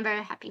 And I'm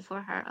very happy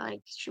for her.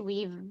 Like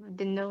we've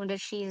been known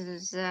that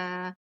she's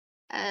a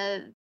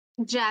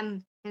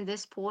gem in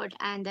this sport,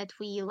 and that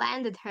we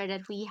landed her,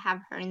 that we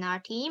have her in our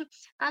team,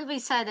 and we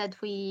said that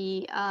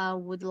we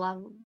would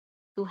love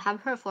to have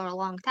her for a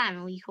long time,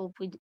 and we hope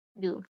we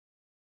do.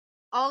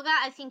 Olga,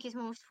 I think, is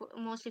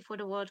mostly for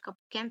the World Cup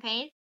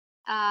campaign.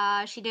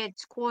 She did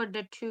score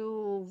the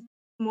two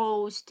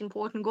most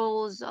important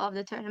goals of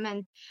the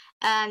tournament,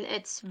 and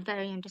it's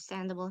very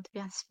understandable, to be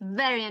honest.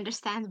 Very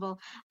understandable.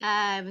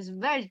 It was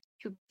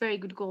very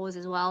good goals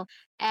as well.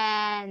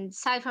 And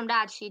aside from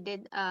that, she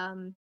did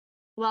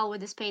well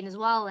with the Spain as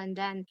well. And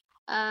then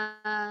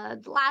the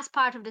last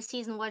part of the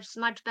season was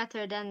much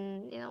better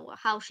than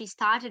how she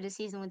started the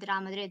season with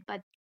Real Madrid.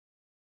 But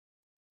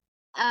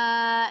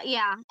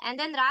yeah, and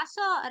then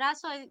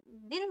Raso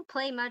didn't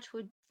play much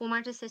for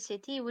Manchester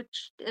City,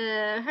 which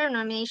her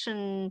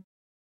nomination.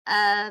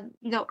 I'm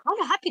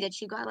happy that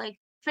she got like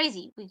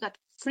crazy. We got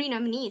three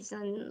nominees,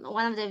 and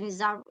one of them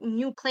is our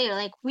new player.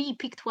 Like we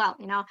picked well.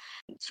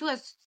 She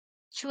was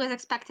she was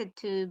expected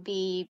to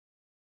be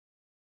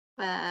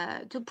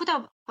to put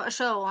up a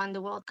show on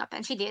the World Cup,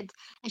 and she did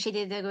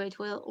a great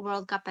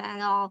World Cup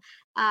and all.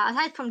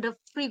 Aside from the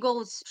three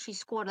goals she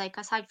scored, like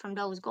aside from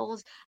those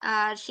goals,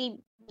 she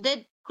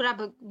did put up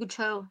a good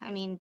show. I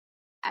mean,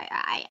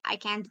 I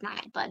can't deny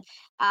it, but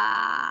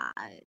uh,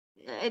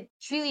 it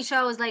really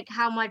shows like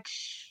how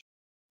much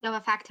of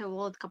a factor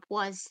World Cup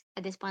was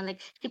at this point.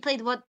 Like she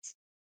played what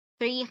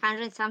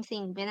 300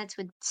 something minutes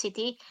with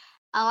City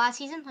last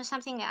season or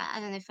something. I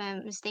don't know if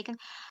I'm mistaken,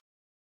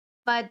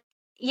 but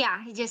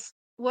yeah, it just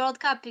World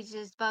Cup is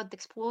just about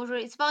exposure.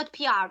 It's about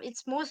PR.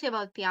 It's mostly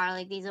about PR.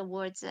 Like these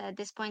awards. At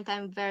this point,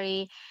 I'm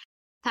very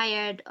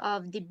tired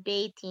of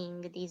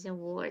debating these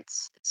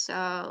awards.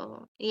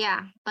 So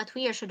yeah, but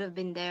we should have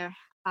been there.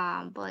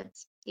 But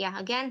yeah,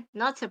 again,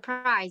 not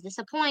surprised,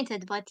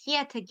 disappointed, but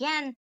yet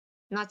again,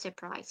 not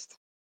surprised.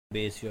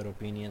 Base your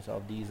opinions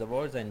of these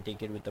awards and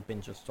take it with a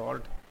pinch of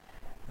salt.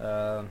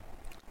 Uh,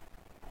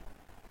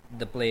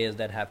 the players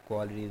that have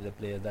quality, the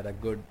players that are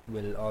good,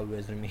 will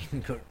always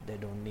remain good. They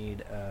don't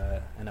need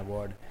an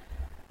award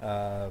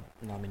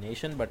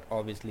nomination, but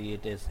obviously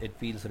it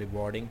feels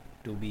rewarding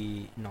to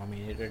be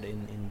nominated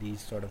in these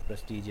sort of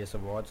prestigious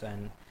awards,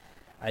 and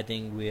I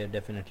think Weir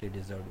definitely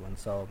deserved one.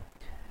 So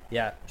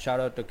yeah, shout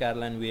out to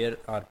Caroline Weir,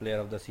 our player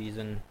of the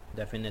season,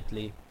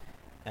 definitely.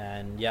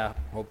 And yeah,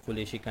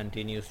 hopefully she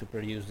continues to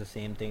produce the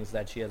same things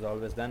that she has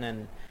always done,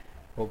 and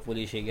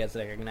hopefully she gets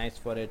recognized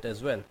for it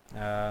as well.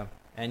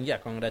 And yeah,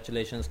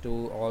 congratulations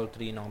to all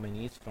three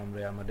nominees from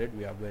Real Madrid.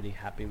 We are very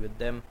happy with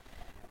them,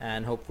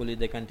 and hopefully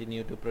they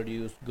continue to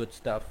produce good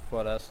stuff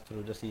for us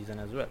through the season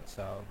as well.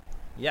 So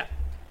yeah,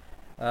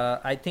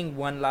 I think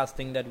one last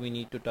thing that we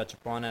need to touch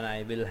upon, and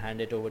I will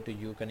hand it over to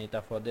you,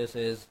 Kanita, for this,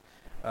 is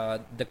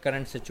the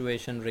current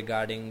situation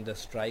regarding the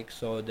strike.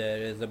 So there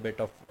is a bit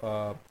of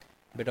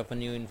a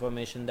new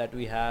information that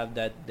we have,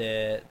 that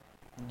the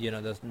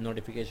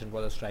notification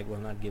for the strike was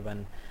not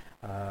given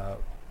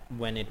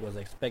when it was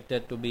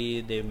expected to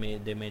be. They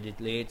made it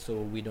late,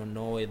 so we don't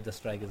know if the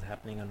strike is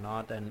happening or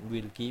not, and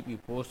we'll keep you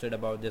posted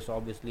about this,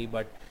 obviously.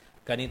 But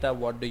Kanita,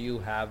 what do you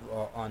have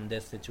on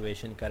this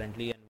situation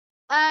currently?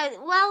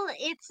 Well,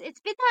 it's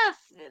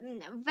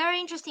been a very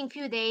interesting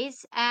few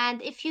days,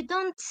 and if you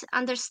don't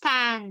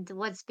understand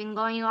what's been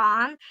going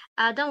on,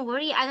 don't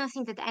worry. I don't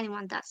think that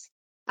anyone does.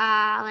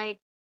 Like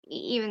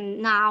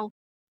even now.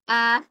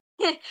 Uh,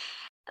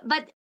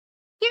 but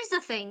here's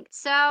the thing.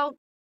 So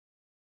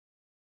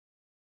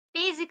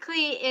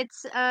basically,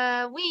 it's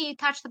we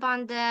touched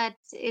upon that.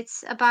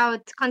 It's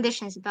about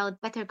conditions,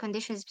 about better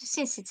conditions,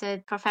 since it's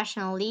a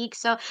professional league.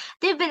 So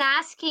they've been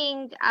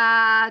asking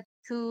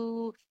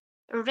to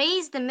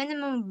raise the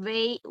minimum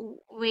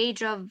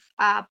wage of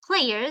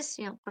players,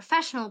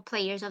 professional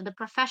players of the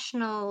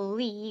professional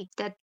league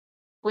that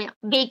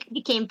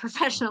became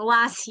professional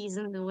last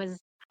season.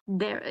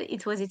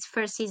 It was its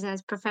first season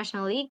as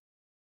professional league.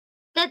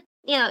 That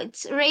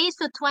it's raised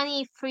to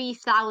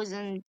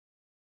 23,000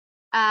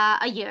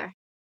 a year.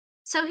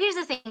 So here's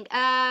the thing.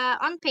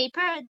 On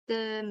paper,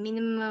 the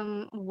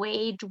minimum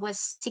wage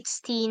was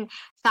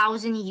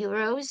 16,000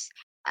 euros.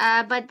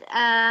 But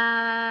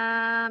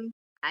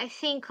I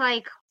think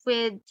like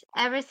with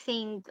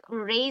everything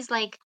raised,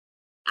 like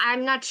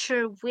I'm not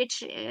sure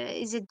which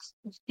is it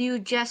due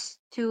just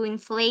to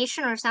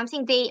inflation or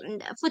something.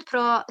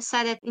 FootPro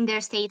said it in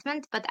their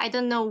statement, but I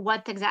don't know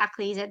what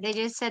exactly is it. They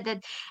just said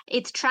that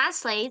it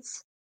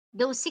translates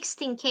those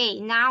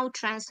 16K now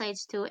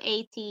translates to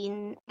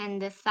 18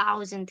 and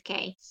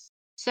 1,000K.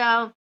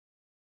 So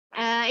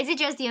is it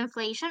just the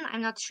inflation?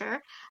 I'm not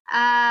sure.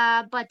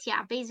 But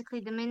yeah,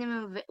 basically the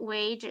minimum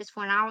wage is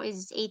for now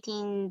is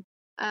 18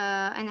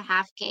 and a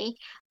half K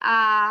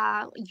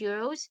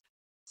euros.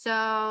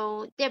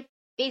 So they're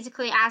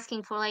basically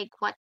asking for like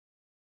what,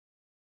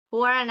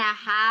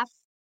 4.5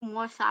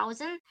 more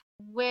thousand,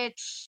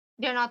 which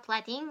they're not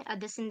letting.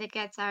 The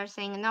syndicates are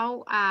saying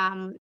no.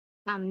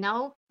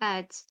 No,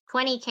 it's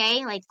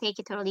 20K, like take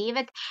it or leave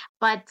it.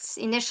 But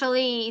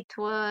initially it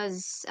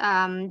was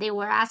they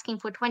were asking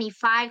for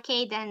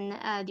 25K.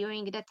 Then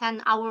during the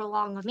 10-hour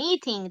long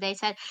meeting, they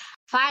said,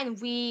 fine,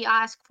 we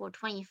ask for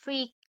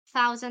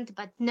 23,000,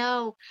 but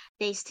no,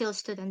 they still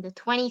stood on the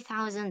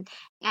 20,000.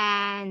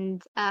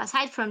 And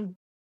aside from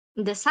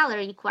the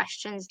salary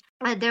questions,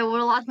 there were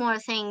a lot more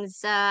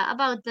things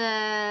about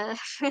the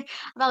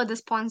about the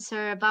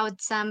sponsor,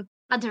 about some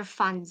other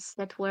funds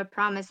that were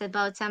promised,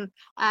 about some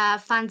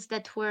funds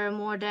that were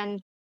more than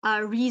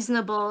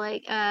reasonable.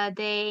 Like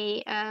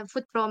they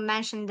FootPro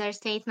mentioned their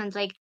statement,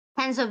 like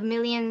tens of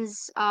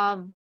millions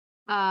of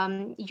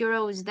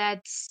euros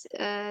that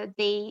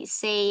they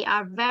say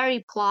are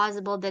very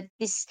plausible that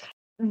this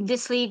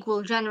league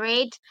will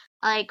generate,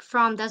 like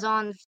from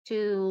DAZN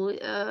to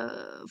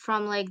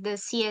from like the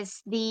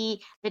CSD,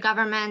 the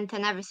government,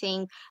 and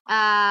everything.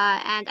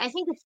 And I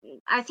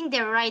think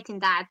they're right in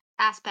that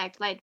aspect,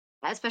 like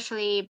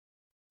especially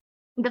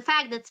the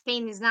fact that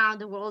Spain is now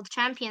the world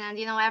champion, and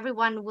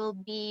everyone will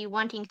be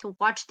wanting to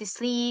watch this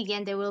league,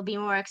 and there will be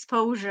more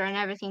exposure and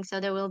everything. So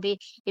there will be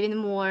even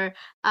more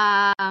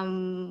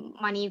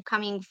money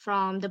coming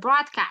from the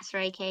broadcaster,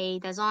 aka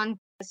DAZN.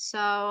 So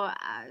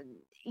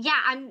yeah,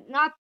 I'm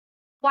not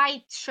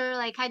quite sure.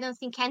 Like, I don't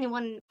think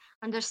anyone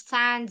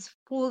understands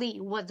fully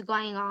what's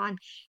going on,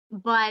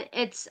 but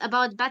it's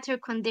about better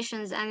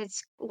conditions, and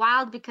it's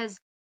wild because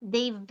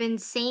they've been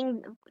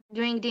saying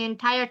during the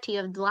entirety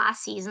of the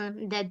last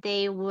season that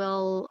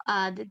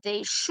that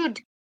they should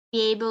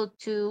be able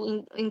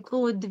to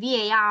include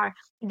VAR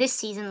this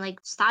season, like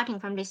starting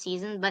from this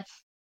season, but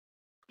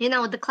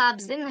the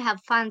clubs didn't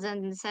have funds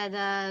and said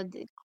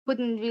they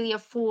couldn't really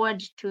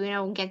afford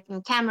to, get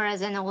new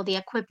cameras and all the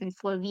equipment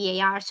for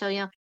VAR. So,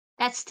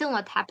 that's still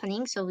not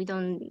happening. So we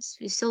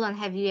still don't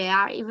have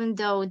VAR, even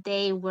though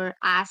they were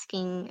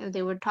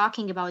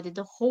talking about it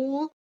the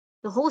whole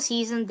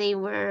season. They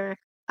were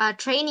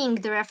training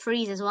the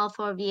referees as well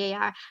for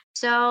VAR.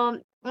 So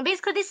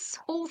basically, this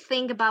whole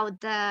thing about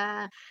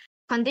the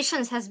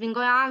conditions has been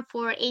going on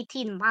for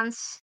 18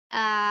 months.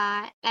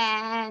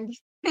 And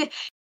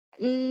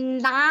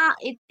now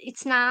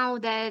it's now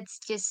that it's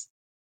just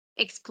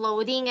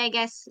exploding, I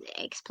guess,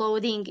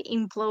 exploding,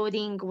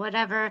 imploding,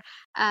 whatever,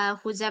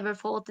 whose ever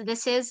fault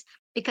this is,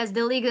 because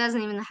the league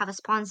doesn't even have a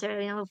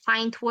sponsor.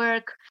 Find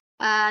work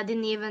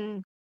didn't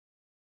even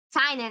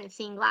sign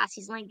anything last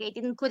season. Like, they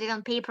didn't put it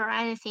on paper or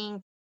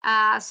anything.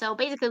 So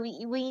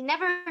basically, we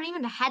never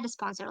even had a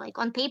sponsor. Like,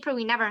 on paper,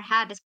 we never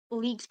had a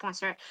league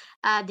sponsor.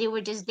 They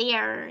were just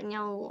there,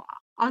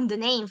 on the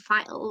name,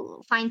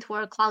 find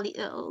work,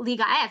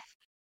 Liga F,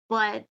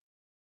 but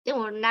they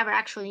were never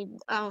actually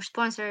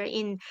sponsored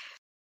in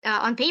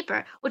on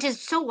paper, which is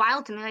so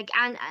wild to me. Like,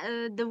 and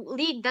the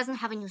league doesn't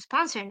have a new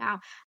sponsor now,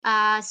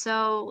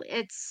 so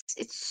it's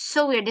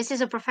so weird. This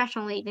is a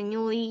professional league, the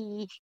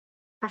newly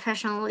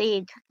professional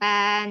league,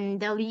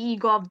 and the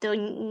league of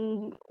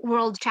the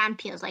world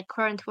champions, like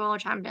current world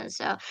champions.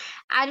 So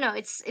I don't know.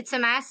 It's a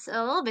mess,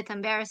 a little bit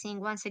embarrassing.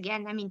 Once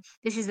again, I mean,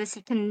 this is the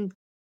second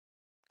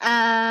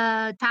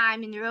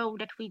time in a row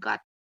that we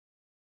got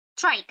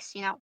strikes,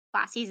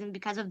 last season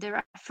because of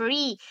the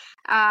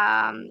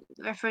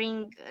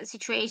refereeing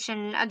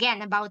situation,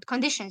 again about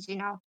conditions,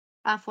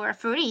 for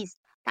referees,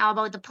 now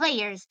about the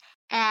players,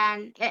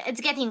 and it's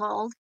getting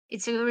old.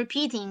 It's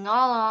repeating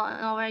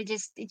all over.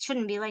 Just it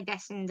shouldn't be like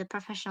this in the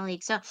professional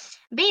league. So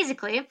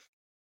basically,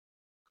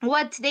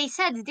 what they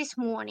said this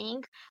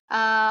morning,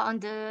 on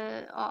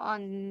the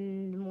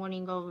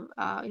morning of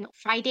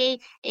Friday,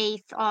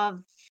 8th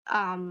of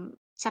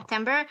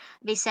September,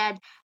 they said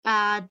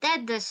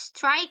that the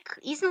strike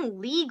isn't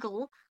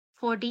legal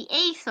for the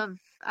 8th of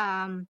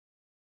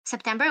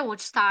September,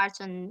 which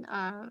starts on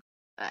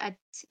at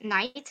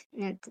night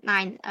at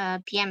 9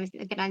 p.m.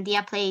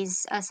 Grandia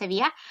plays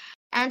Sevilla,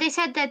 and they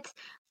said that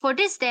for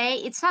this day,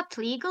 it's not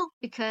legal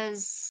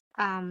because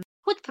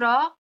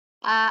FootPro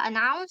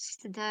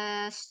announced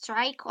the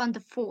strike on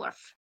the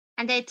 4th,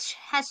 and it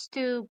has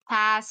to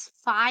pass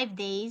 5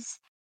 days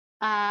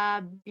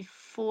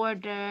before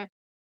the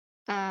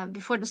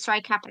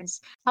strike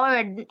happens.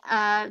 However,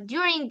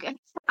 during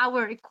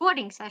our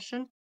recording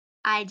session,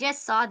 I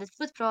just saw that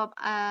FootPro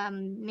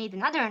made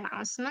another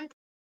announcement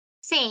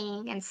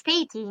saying and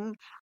stating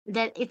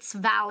that it's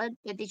valid,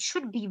 that it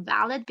should be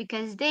valid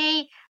because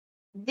they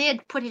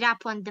did put it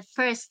up on the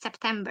 1st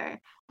September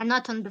and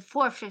not on the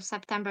 4th of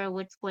September,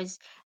 which was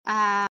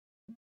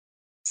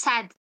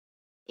said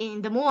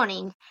in the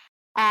morning.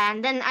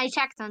 And then I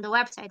checked on the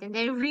website, and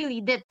they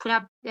really did put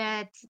up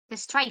that the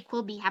strike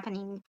will be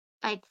happening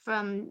like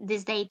from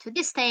this date to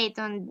this date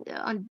on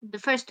the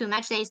first 2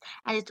 match days,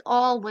 and it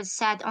all was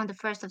said on the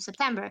 1st of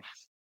September.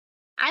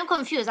 I'm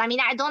confused. I mean,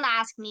 I don't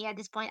ask me at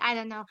this point. I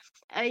don't know.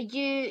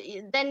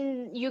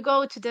 You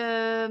go to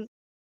the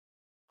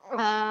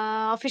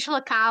official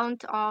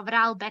account of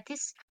Real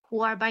Betis,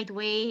 who are, by the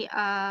way,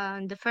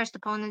 the first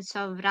opponents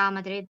of Real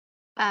Madrid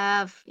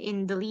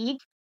in the league.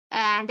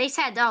 And they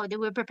said, oh, they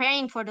were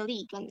preparing for the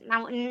league, and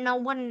now no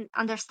one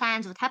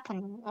understands what's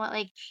happening. Well,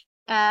 like,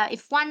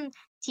 if one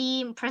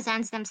team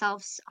presents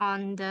themselves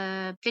on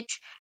the pitch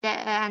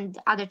and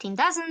the other team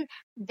doesn't,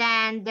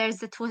 then there's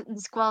the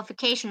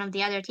disqualification of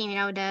the other team. You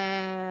know,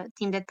 the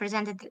team that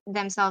presented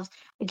themselves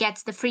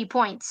gets the 3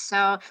 points.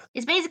 So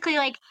it's basically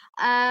like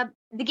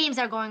the games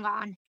are going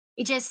on.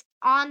 It's just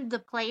on the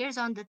players,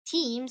 on the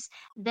teams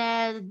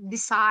that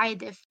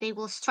decide if they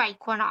will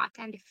strike or not.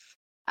 And if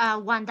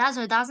one does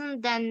or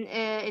doesn't, then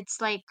it's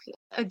like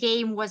a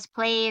game was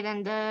played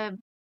and the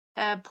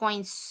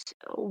points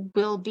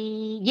will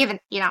be given,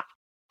 you know.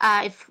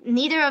 If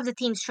neither of the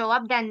teams show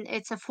up, then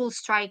it's a full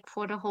strike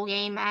for the whole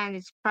game and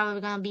it's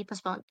probably going to be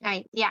postponed.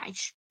 Yeah, it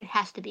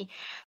has to be.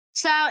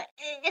 So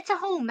it's a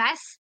whole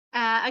mess.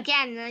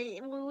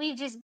 Again, we've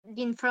just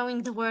been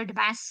throwing the word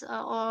mess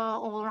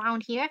all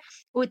around here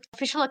with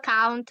official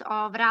account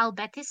of Real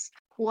Betis,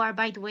 who are,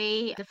 by the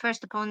way, the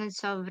first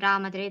opponents of Real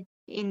Madrid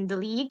in the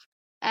league.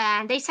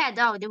 And they said,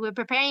 oh, they were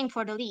preparing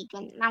for the league,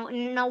 and now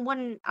no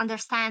one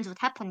understands what's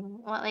happening.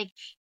 Well, like,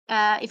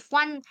 if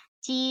one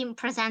team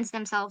presents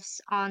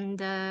themselves on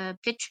the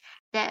pitch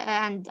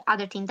and the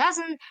other team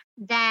doesn't,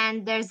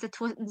 then there's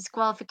the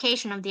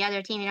disqualification of the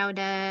other team. You know,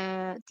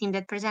 the team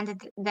that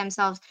presented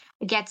themselves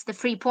gets the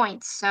 3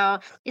 points. So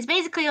it's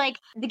basically like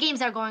the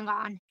games are going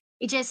on.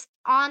 It's just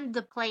on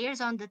the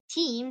players, on the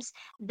teams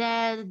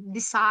that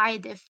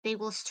decide if they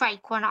will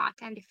strike or not.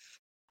 And if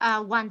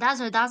one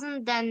does or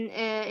doesn't, then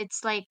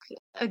it's like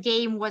a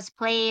game was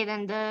played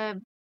and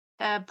the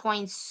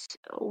points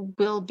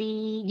will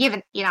be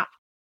given, you know.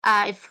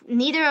 If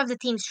neither of the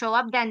teams show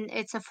up, then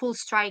it's a full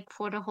strike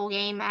for the whole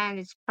game and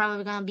it's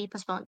probably going to be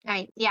postponed.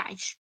 Yeah, it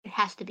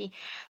has to be.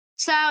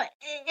 So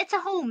it's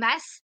a whole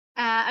mess.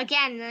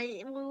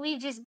 Again,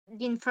 we've just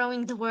been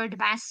throwing the word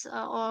mess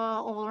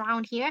all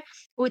around here,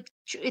 which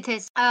it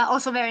is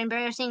also very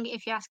embarrassing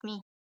if you ask me.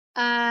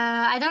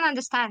 I don't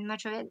understand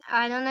much of it.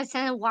 I don't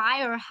understand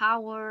why or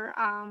how or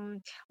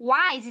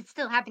why is it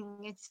still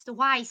happening? It's the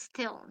why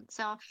still.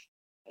 So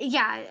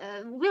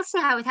yeah, we'll see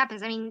how it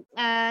happens. I mean,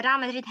 Real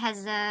Madrid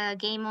has a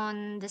game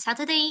on the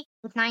Saturday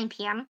at 9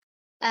 p.m.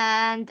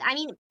 And I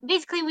mean,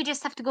 basically, we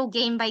just have to go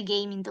game by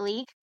game in the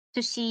league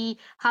to see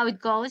how it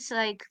goes.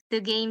 Like,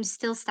 the games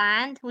still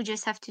stand. We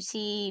just have to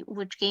see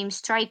which games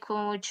strike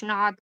or which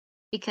not.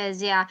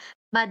 Because, yeah,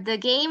 but the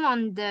game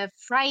on the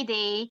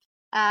Friday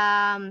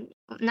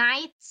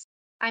night,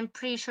 I'm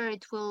pretty sure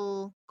it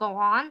will go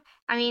on.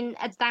 I mean,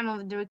 at the time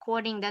of the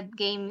recording, that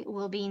game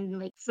will be in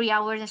like 3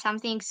 hours or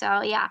something.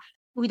 So, yeah,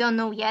 we don't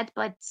know yet,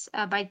 but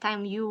by the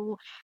time you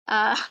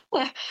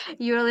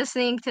you're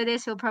listening to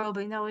this, you'll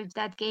probably know if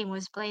that game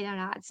was played or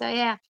not. So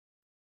yeah,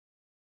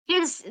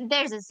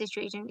 there's a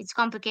situation. It's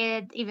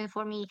complicated even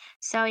for me.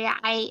 So yeah,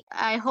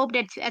 I hope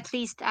that at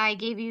least I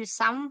gave you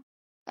some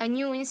a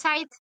new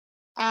insight.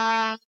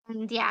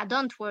 And yeah,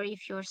 don't worry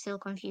if you're still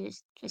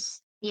confused.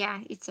 Just yeah,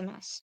 it's a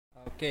mess.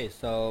 Okay,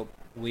 so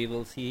we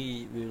will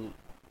see.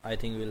 I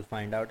think we'll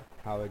find out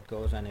how it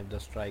goes and if the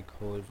strike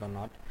holds or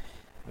not.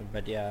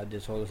 But yeah,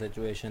 this whole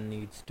situation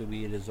needs to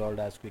be resolved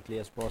as quickly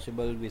as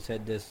possible. We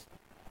said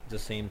the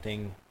same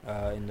thing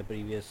in the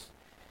previous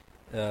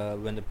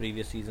when the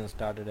previous season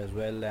started as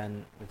well,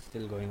 and it's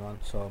still going on.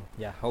 So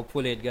yeah,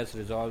 hopefully it gets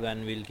resolved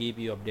and we'll keep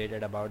you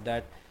updated about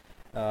that.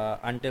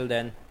 Until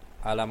then,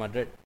 a la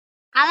Madrid.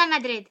 A la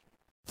Madrid.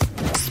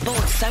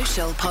 Sports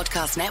Social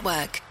Podcast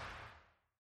Network.